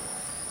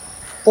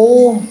पो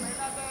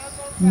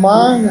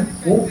मांग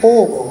पो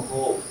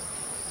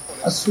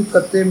असू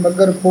कत्ते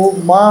मगर पो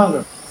मांग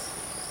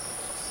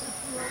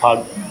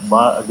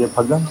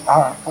फगन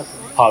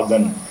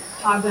फागन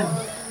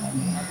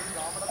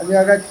अगे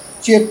आगे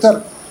चेतर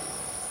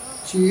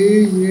चे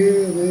ये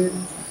रे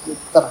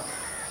चेतर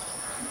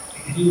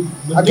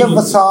अगे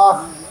वसाख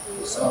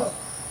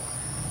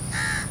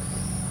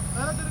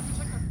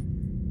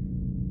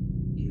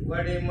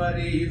बड़े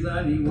मरीज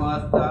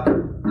निवासता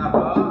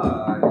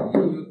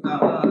तहारी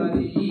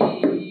तहारी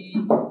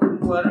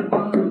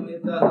परवा में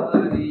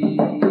तहारी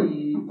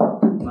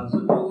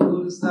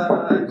मजदूर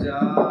सारा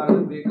जाड़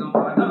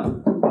बेगमना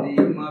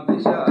नीमा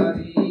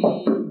बिशारी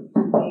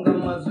उनका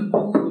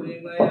मजदूर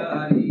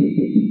मयारी.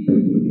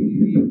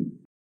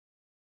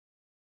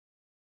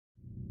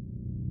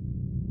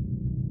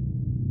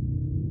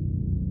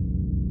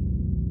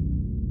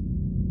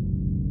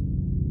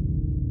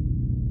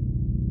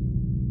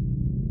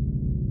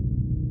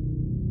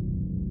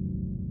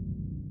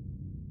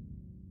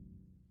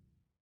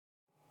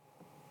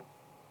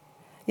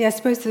 Yeah, I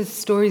suppose the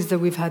stories that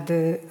we've had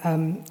the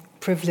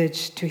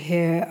privilege to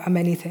hear are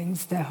many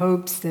things. They're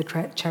hopes, they're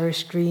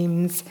cherished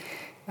dreams,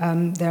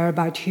 they're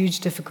about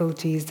huge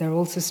difficulties. They're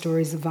also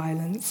stories of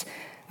violence,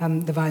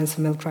 the violence of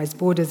militarized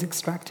borders,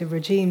 extractive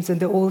regimes, and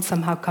they all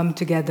somehow come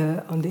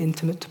together on the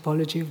intimate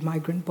topology of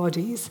migrant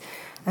bodies.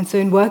 And so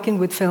in working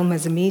with film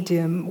as a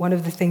medium, one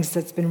of the things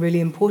that's been really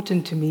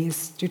important to me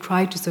is to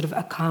try to sort of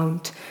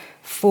account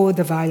for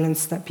the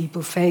violence that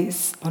people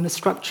face on a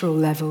structural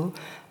level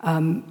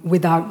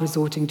without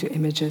resorting to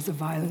images of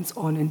violence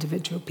on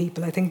individual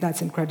people. I think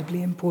that's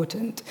incredibly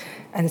important.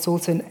 And it's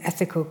also an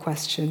ethical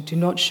question to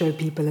not show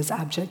people as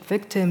abject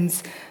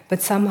victims,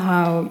 but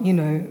somehow,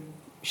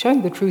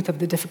 showing the truth of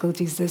the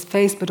difficulties they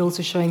face, but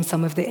also showing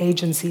some of the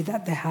agency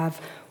that they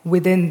have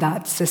within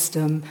that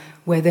system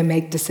where they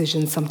make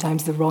decisions,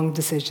 sometimes the wrong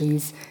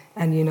decisions,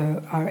 and,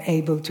 are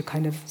able to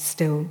kind of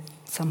still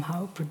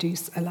somehow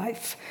produce a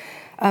life.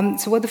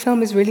 So what the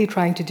film is really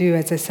trying to do,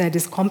 as I said,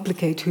 is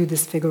complicate who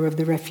this figure of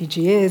the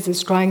refugee is.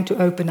 It's trying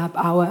to open up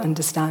our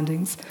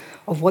understandings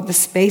of what the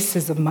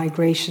spaces of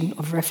migration,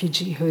 of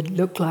refugeehood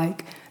look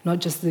like, not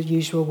just the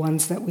usual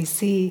ones that we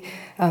see,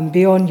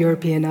 beyond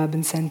European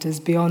urban centers,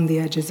 beyond the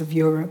edges of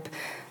Europe.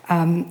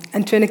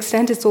 And to an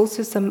extent, it's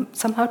also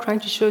somehow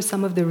trying to show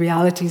some of the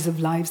realities of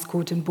lives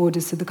caught in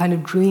borders, so the kind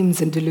of dreams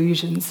and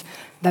delusions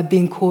that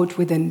being caught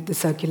within the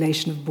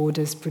circulation of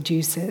borders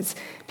produces.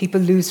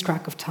 People lose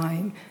track of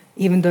time.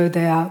 Even though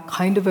they are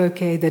kind of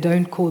okay, they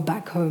don't call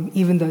back home,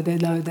 even though they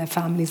know their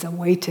families are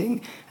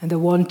waiting and they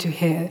want to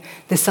hear.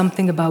 There's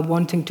something about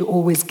wanting to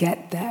always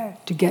get there,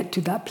 to get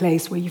to that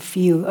place where you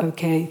feel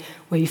okay,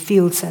 where you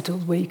feel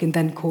settled, where you can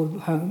then call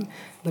home.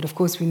 But of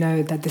course we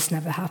know that this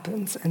never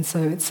happens, and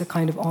so it's a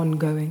kind of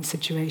ongoing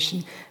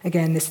situation.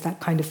 Again, it's that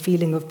kind of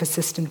feeling of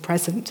persistent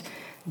present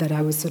that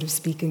I was sort of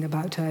speaking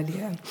about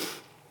earlier.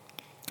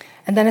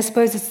 And then I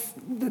suppose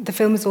the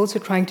film is also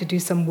trying to do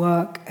some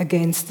work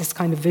against this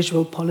kind of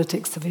visual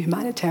politics of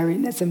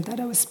humanitarianism that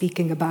I was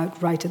speaking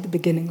about right at the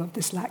beginning of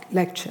this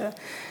lecture.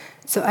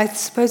 So I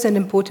suppose an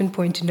important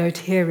point to note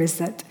here is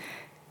that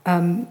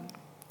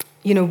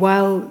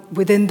while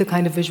within the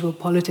kind of visual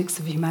politics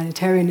of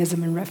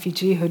humanitarianism and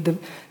refugeehood,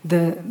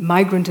 the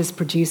migrant is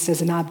produced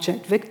as an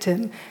abject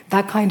victim,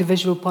 that kind of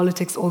visual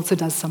politics also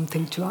does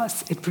something to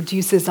us. It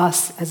produces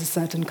us as a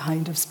certain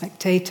kind of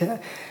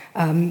spectator.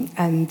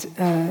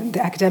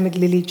 The academic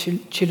Lily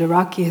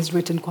Chuluraki has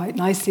written quite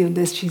nicely on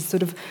this. She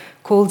sort of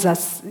calls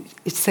us,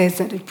 it says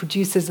that it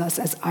produces us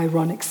as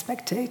ironic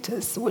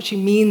spectators. So what she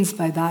means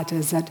by that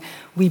is that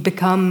we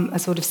become a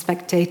sort of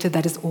spectator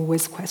that is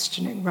always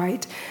questioning,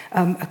 right?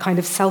 A kind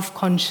of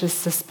self-conscious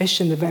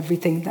suspicion of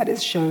everything that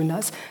is shown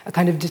us, a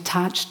kind of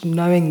detached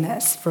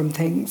knowingness from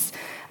things.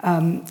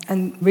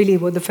 And really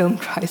what the film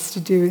tries to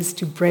do is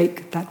to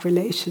break that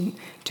relation,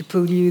 to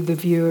pull you, the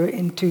viewer,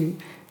 into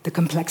the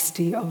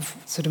complexity of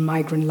sort of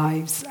migrant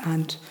lives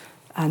and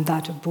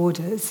that of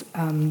borders.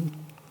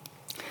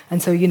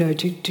 And so,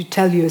 to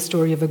tell you a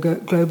story of a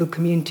global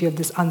community of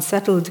this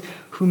unsettled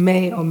who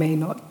may or may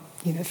not,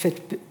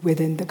 fit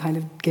within the kind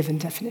of given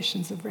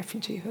definitions of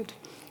refugeehood.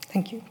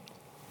 Thank you.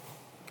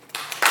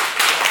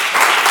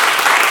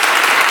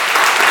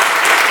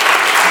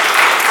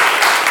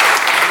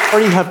 I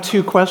already have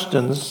two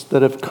questions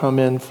that have come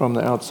in from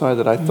the outside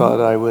that I thought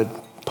I would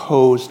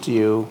pose to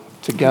you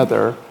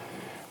together,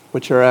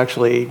 which are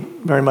actually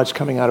very much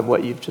coming out of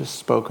what you've just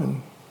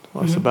spoken to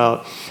us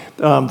about.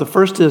 The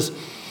first is,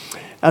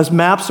 as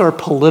maps are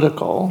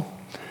political,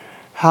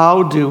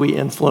 how do we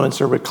influence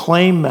or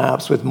reclaim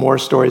maps with more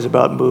stories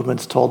about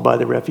movements told by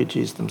the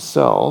refugees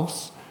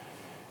themselves?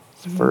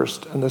 That's the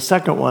first. And the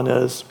second one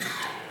is,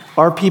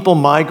 are people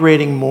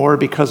migrating more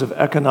because of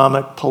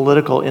economic,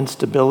 political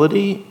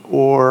instability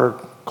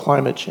or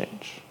climate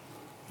change?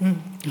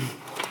 And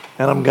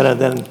I'm going to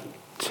then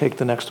take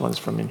the next ones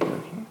from in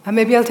here.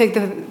 Maybe I'll take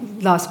the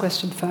last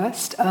question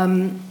first.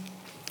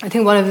 I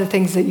think one of the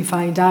things that you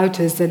find out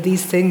is that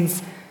these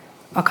things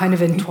are kind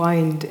of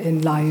entwined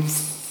in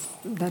lives,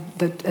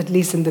 that at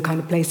least in the kind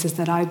of places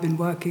that I've been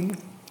working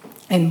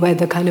in, where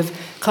the kind of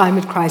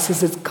climate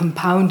crisis is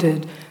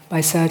compounded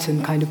by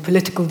certain kind of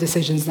political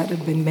decisions that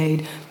have been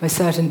made, by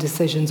certain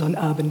decisions on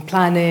urban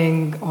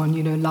planning,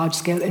 on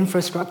large-scale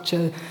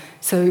infrastructure.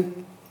 So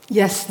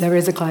yes, there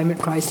is a climate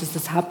crisis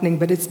that's happening,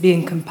 but it's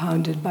being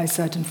compounded by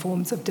certain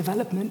forms of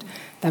development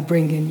that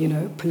bring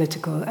in,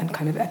 political and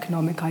kind of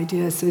economic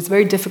ideas. So it's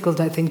very difficult,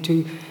 I think,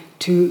 to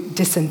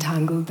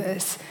disentangle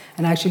this.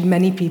 And actually,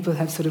 many people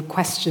have sort of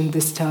questioned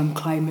this term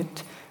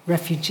climate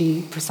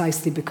refugee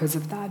precisely because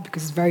of that,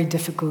 because it's very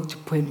difficult to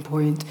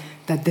pinpoint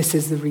that this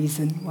is the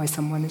reason why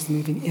someone is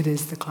moving. It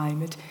is the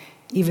climate,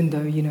 even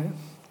though,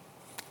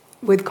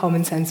 with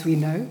common sense we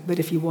know, but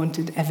if you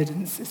wanted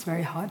evidence, it's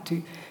very hard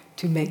to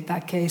make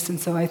that case. And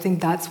so I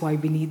think that's why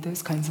we need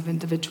those kinds of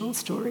individual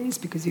stories,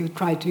 because you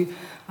try to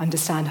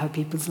understand how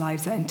people's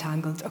lives are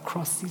entangled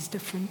across these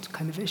different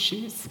kind of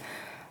issues.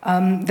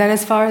 Then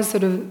as far as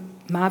sort of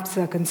maps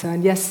are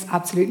concerned, yes,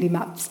 absolutely,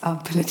 maps are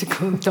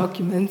political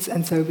documents,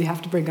 and so we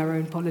have to bring our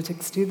own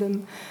politics to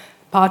them.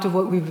 Part of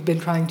what we've been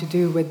trying to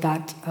do with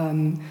that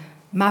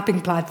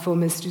mapping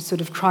platform is to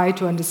sort of try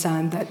to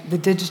understand that the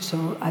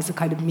digital as a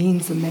kind of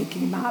means of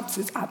making maps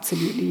is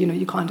absolutely,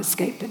 you can't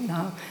escape it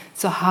now.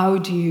 So how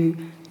do you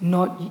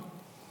not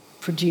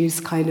produce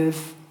kind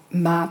of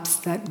maps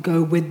that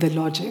go with the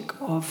logic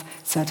of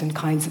certain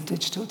kinds of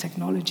digital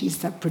technologies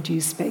that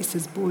produce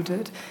spaces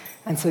bordered?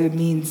 And so it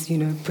means,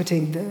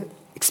 putting the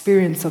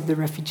experience of the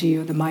refugee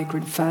or the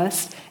migrant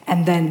first,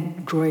 and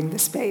then drawing the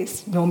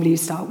space. Normally you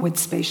start with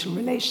spatial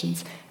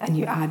relations, and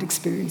you add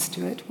experience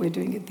to it. We're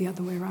doing it the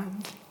other way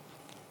around.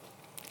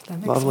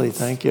 Lovely, sense?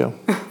 Thank you.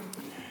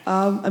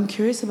 I'm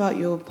curious about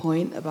your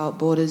point about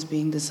borders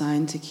being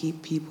designed to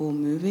keep people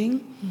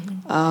moving,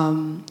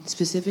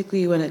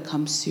 specifically when it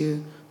comes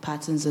to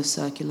patterns of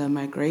circular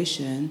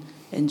migration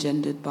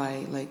engendered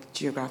by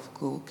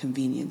geographical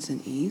convenience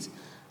and ease.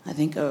 I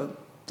think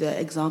the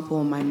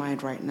example in my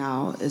mind right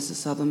now is the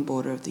southern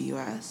border of the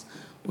US,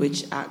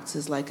 which acts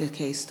as a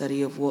case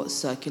study of what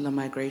circular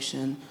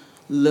migration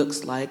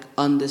looks like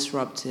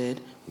undisrupted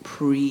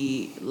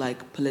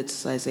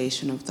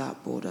pre-politicization of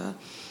that border.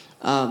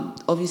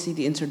 Obviously,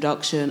 the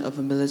introduction of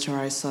a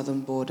militarized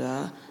southern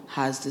border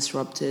has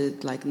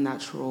disrupted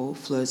natural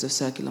flows of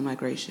circular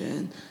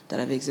migration that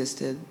have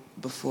existed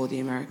before the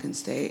American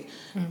state.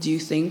 Do you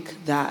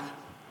think that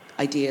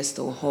idea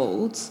still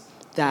holds?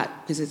 That,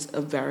 because it's a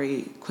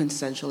very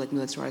quintessential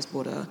militarized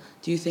border,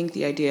 do you think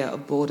the idea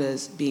of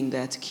borders being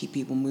there to keep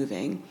people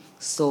moving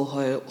still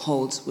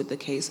holds with the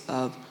case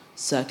of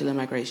circular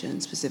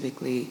migration,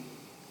 specifically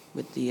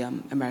with the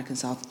American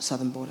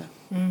southern border?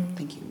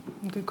 Thank you.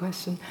 Good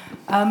question.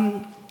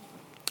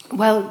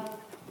 Well,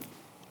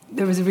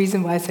 there was a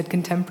reason why I said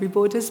contemporary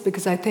borders,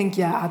 because I think,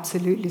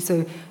 absolutely.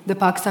 So the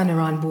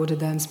Pakistan-Iran border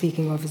that I'm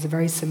speaking of is a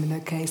very similar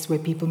case where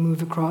people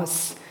move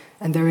across,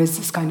 and there is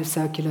this kind of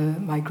circular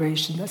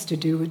migration that's to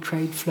do with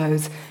trade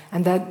flows.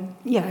 And that,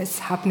 it's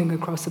happening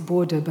across a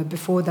border, but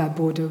before that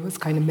border was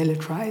kind of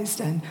militarized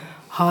and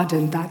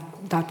hardened,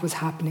 that was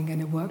happening,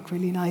 and it worked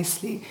really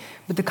nicely.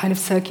 But the kind of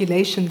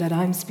circulation that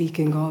I'm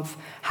speaking of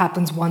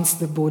happens once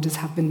the borders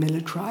have been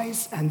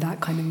militarized, and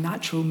that kind of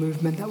natural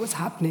movement that was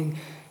happening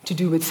to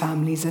do with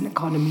families and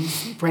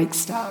economies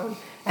breaks down.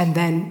 And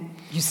then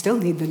you still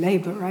need the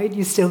labor, right?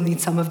 You still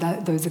need some of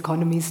those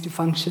economies to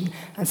function.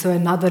 And so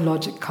another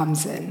logic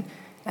comes in,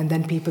 and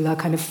then people are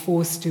kind of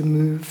forced to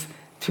move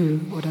through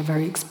what are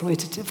very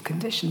exploitative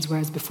conditions,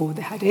 whereas before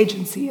they had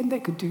agency and they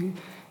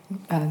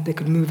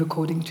could move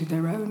according to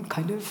their own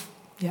kind of,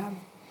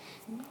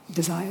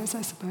 desires,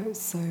 I suppose.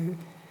 So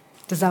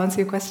does that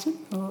answer your question?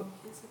 Or?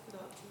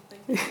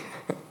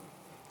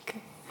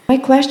 Okay. My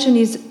question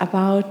is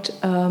about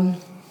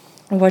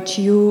what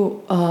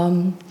you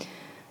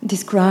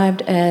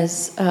described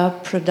as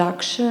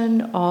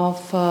production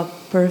of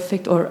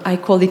perfect, or I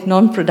call it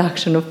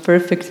non-production of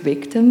perfect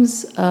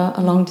victims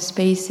along the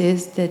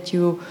spaces that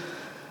you,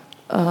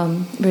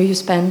 where you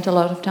spent a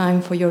lot of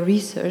time for your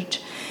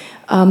research.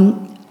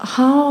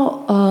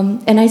 How,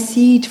 and I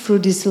see it through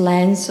this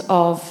lens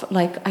of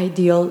like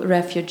ideal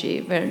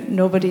refugee, where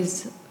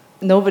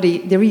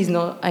there is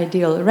no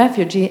ideal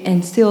refugee,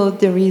 and still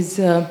there is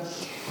a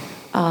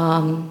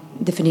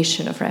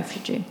definition of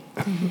refugee.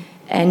 Mm-hmm.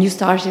 And you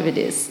started with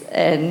this.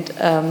 And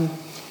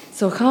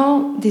so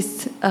how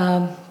these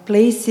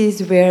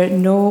places where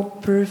no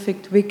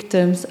perfect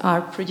victims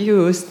are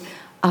produced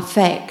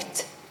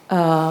affect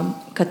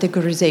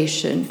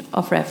categorization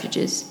of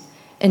refugees?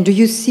 And do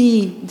you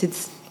see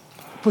this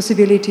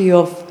possibility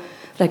of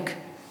like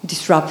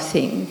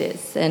disrupting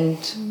this? And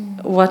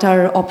what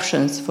are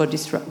options for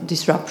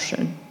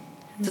disruption?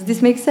 Does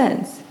this make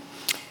sense?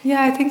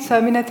 Yeah, I think so.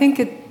 I mean, I think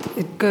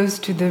it goes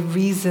to the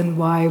reason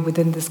why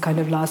within this kind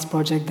of last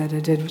project that I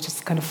did, which is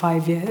kind of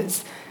 5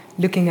 years,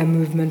 looking at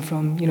movement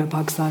from,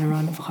 Pakistan,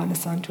 Iran,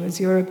 Afghanistan towards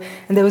Europe.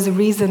 And there was a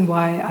reason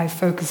why I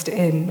focused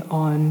in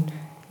on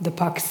the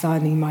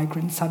Pakistani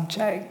migrant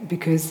subject,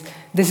 because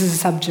this is a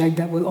subject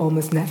that will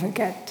almost never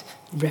get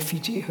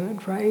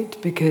refugeehood, right?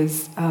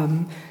 Because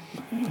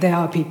there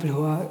are people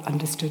who are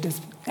understood as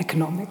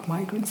economic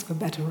migrants, for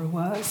better or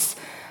worse.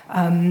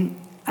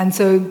 And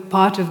so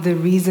part of the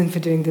reason for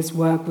doing this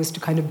work was to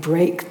kind of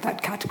break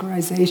that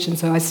categorization.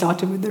 So I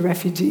started with the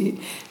refugee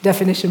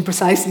definition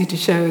precisely to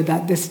show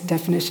that this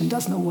definition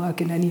does not work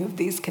in any of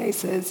these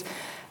cases.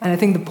 And I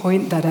think the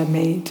point that I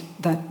made,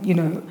 that,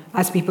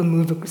 as people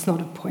move, it's not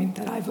a point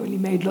that I've only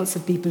made, lots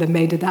of people have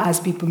made it, that as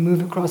people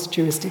move across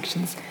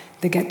jurisdictions,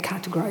 they get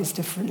categorized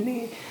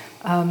differently.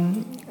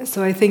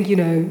 So I think,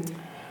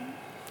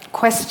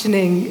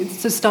 questioning,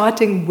 so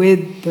starting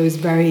with those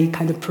very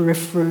kind of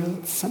peripheral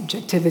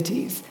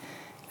subjectivities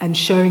and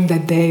showing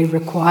that they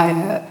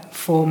require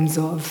forms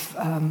of,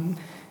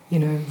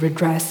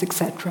 redress,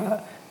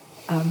 etc.,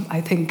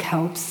 I think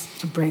helps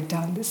to break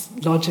down this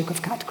logic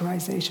of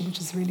categorization, which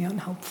is really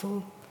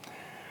unhelpful.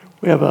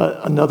 We have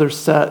another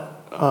set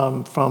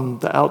from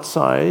the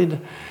outside.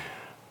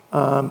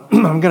 I'm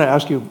going to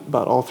ask you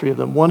about all three of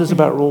them. One is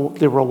about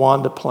the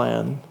Rwanda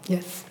plan.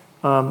 Yes.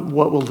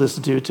 What will this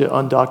do to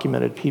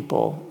undocumented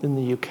people in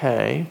the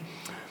UK?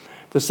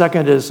 The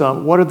second is,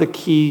 what are the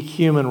key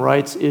human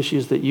rights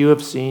issues that you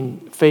have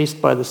seen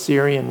faced by the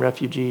Syrian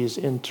refugees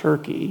in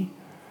Turkey?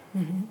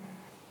 Mm-hmm.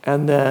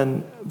 And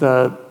then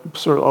the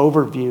sort of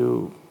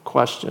overview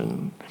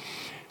question,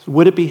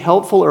 would it be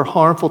helpful or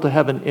harmful to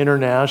have an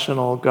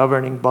international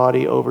governing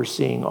body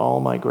overseeing all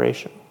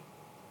migration?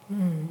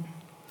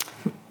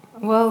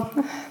 Well,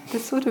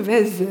 this sort of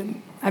is.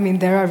 I mean,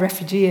 there are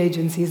refugee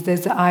agencies.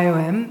 There's the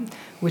IOM,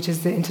 which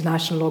is the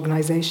International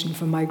Organization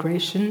for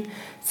Migration.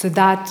 So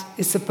that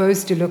is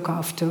supposed to look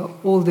after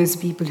all those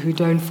people who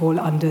don't fall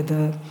under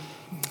the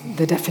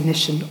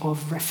definition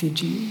of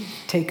refugee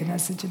taken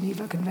as the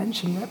Geneva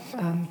Convention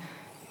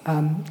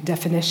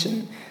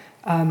definition.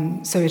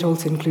 So it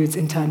also includes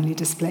internally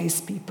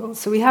displaced people.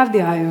 So we have the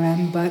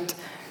IOM, but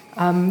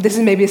this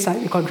is maybe a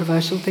slightly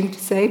controversial thing to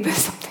say, but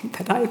something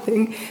that I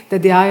think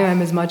that the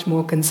IOM is much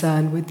more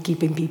concerned with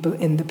keeping people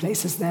in the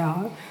places they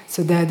are.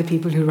 So they're the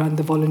people who run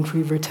the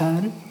voluntary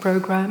return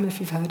program, if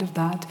you've heard of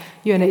that.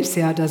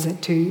 UNHCR does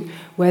it too,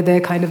 where they're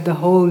kind of the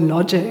whole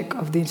logic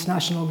of the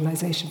International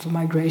Organization for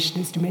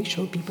Migration is to make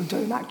sure people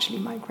don't actually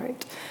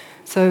migrate.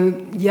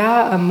 So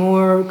yeah, a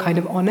more kind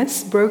of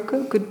honest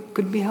broker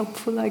could be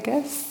helpful, I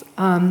guess.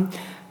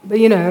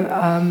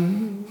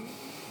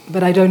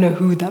 But I don't know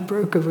who that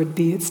broker would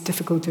be. It's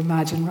difficult to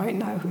imagine right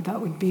now who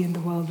that would be in the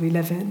world we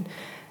live in.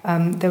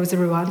 There was a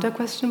Rwanda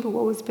question, but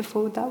what was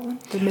before that one?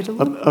 The middle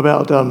one?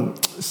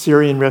 About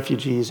Syrian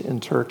refugees in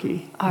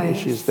Turkey,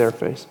 issues they're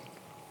facing.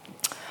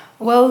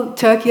 Well,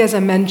 Turkey, as I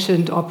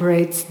mentioned,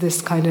 operates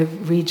this kind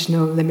of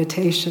regional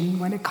limitation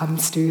when it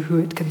comes to who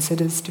it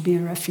considers to be a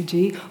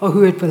refugee, or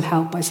who it will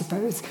help, I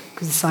suppose,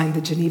 because it signed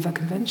the Geneva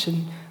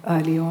Convention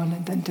early on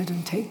and then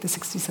didn't take the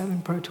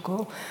 67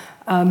 protocol.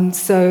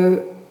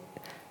 So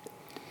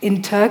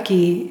in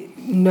Turkey,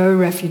 no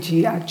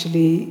refugee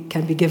actually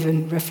can be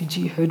given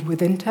refugeehood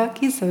within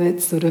Turkey. So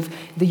it's sort of,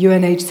 the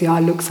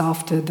UNHCR looks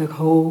after the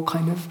whole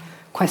kind of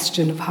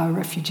question of how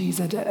refugees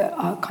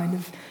are kind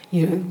of,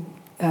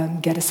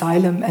 get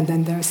asylum, and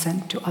then they're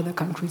sent to other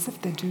countries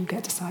if they do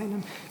get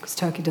asylum, because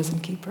Turkey doesn't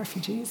keep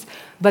refugees.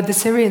 But the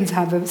Syrians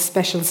have a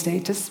special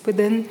status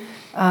within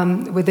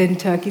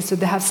Turkey, so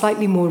they have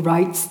slightly more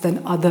rights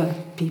than other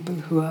people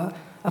who are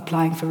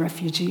applying for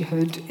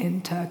refugeehood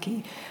in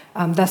Turkey.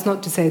 That's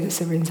not to say that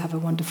Syrians have a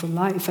wonderful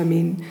life. I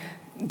mean,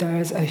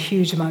 there is a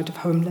huge amount of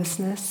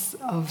homelessness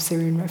of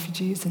Syrian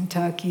refugees in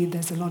Turkey.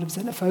 There's a lot of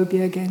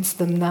xenophobia against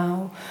them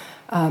now,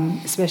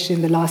 especially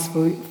in the last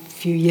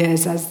few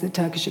years as the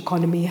Turkish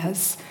economy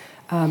has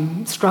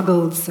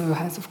struggled. So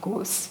has, of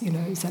course,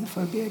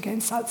 xenophobia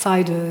against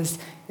outsiders.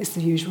 It's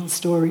the usual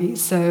story.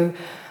 So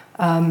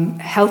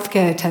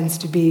healthcare tends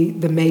to be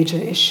the major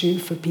issue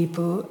for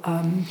people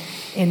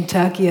in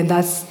Turkey, and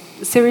that's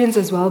Syrians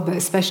as well, but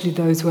especially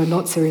those who are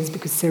not Syrians,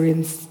 because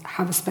Syrians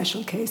have a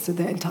special case, so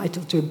they're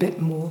entitled to a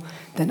bit more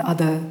than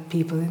other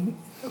people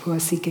who are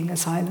seeking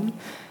asylum.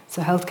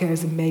 So healthcare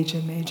is a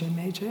major, major,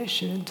 major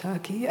issue in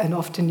Turkey, and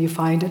often you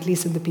find, at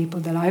least in the people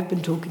that I've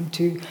been talking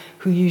to,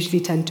 who usually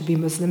tend to be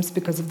Muslims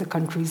because of the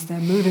countries they're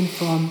moving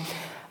from,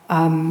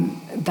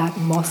 that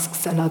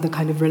mosques and other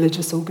kind of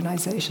religious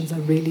organizations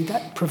are really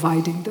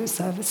providing those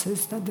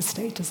services that the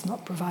state is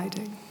not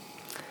providing.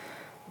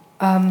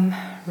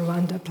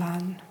 Rwanda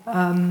plan.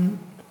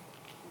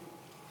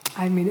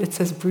 I mean, it's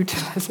as brutal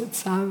as it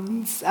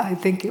sounds. I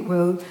think it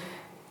will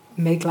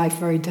make life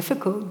very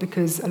difficult,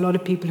 because a lot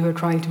of people who are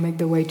trying to make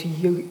their way to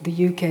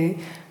the UK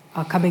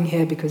are coming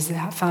here because they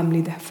have family,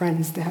 they have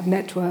friends, they have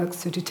networks.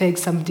 So to take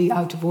somebody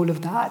out of all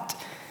of that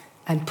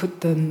and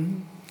put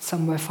them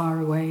somewhere far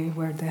away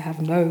where they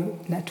have no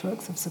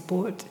networks of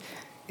support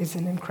is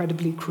an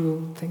incredibly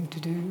cruel thing to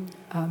do,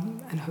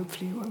 and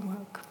hopefully it won't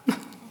work.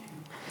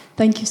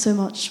 Thank you so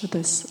much for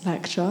this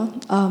lecture.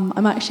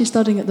 I'm actually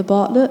studying at the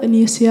Bartlett in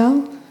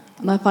UCL,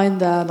 and I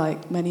find there,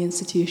 like many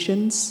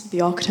institutions,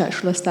 the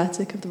architectural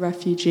aesthetic of the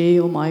refugee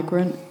or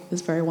migrant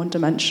is very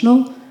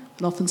one-dimensional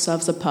and often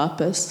serves a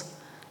purpose.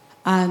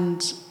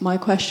 And my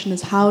question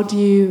is, how do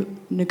you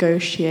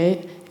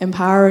negotiate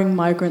empowering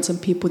migrants and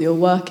people you're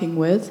working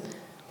with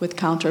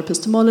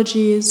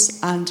counter-epistemologies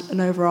and an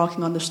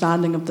overarching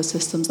understanding of the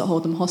systems that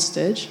hold them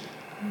hostage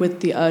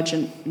with the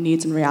urgent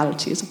needs and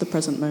realities of the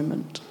present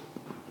moment?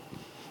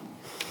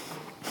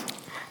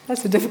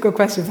 That's a difficult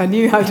question. If I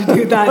knew how to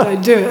do that,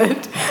 I'd do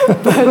it.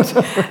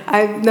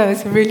 But no,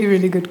 it's a really,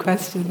 really good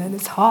question. And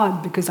it's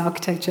hard because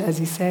architecture, as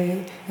you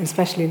say,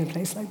 especially in a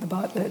place like the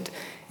Bartlett,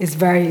 is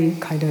very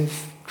kind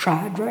of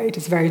trad, right?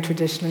 It's very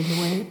traditional in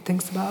the way it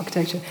thinks about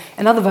architecture.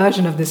 Another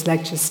version of this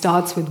lecture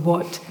starts with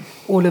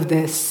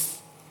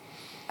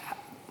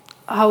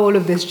how all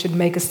of this should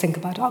make us think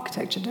about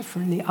architecture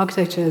differently.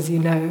 Architecture, as you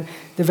know,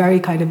 the very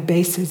kind of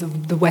basis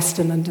of the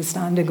Western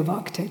understanding of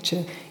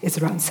architecture is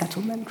around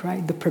settlement,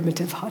 right? The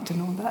primitive hut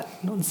and all that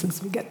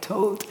nonsense we get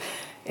told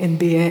in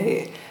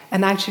BA.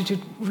 And actually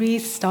to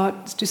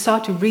start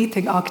to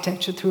rethink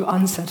architecture through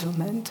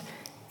unsettlement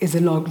is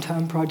a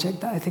long-term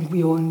project that I think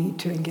we all need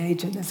to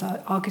engage in as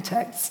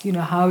architects.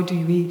 How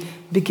do we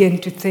begin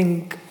to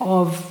think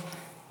of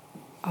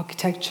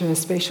architecture,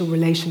 spatial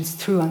relations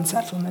through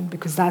unsettlement,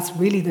 because that's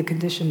really the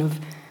condition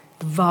of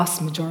the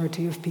vast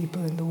majority of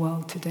people in the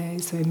world today.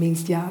 So it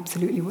means, yeah,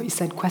 absolutely what you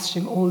said,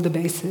 questioning all the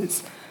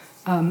bases,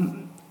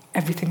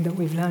 everything that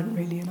we've learned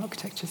really in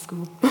architecture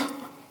school.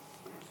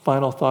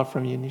 Final thought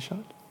from you,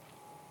 Nishat?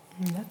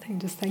 Nothing,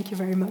 just thank you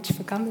very much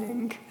for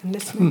coming and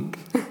listening.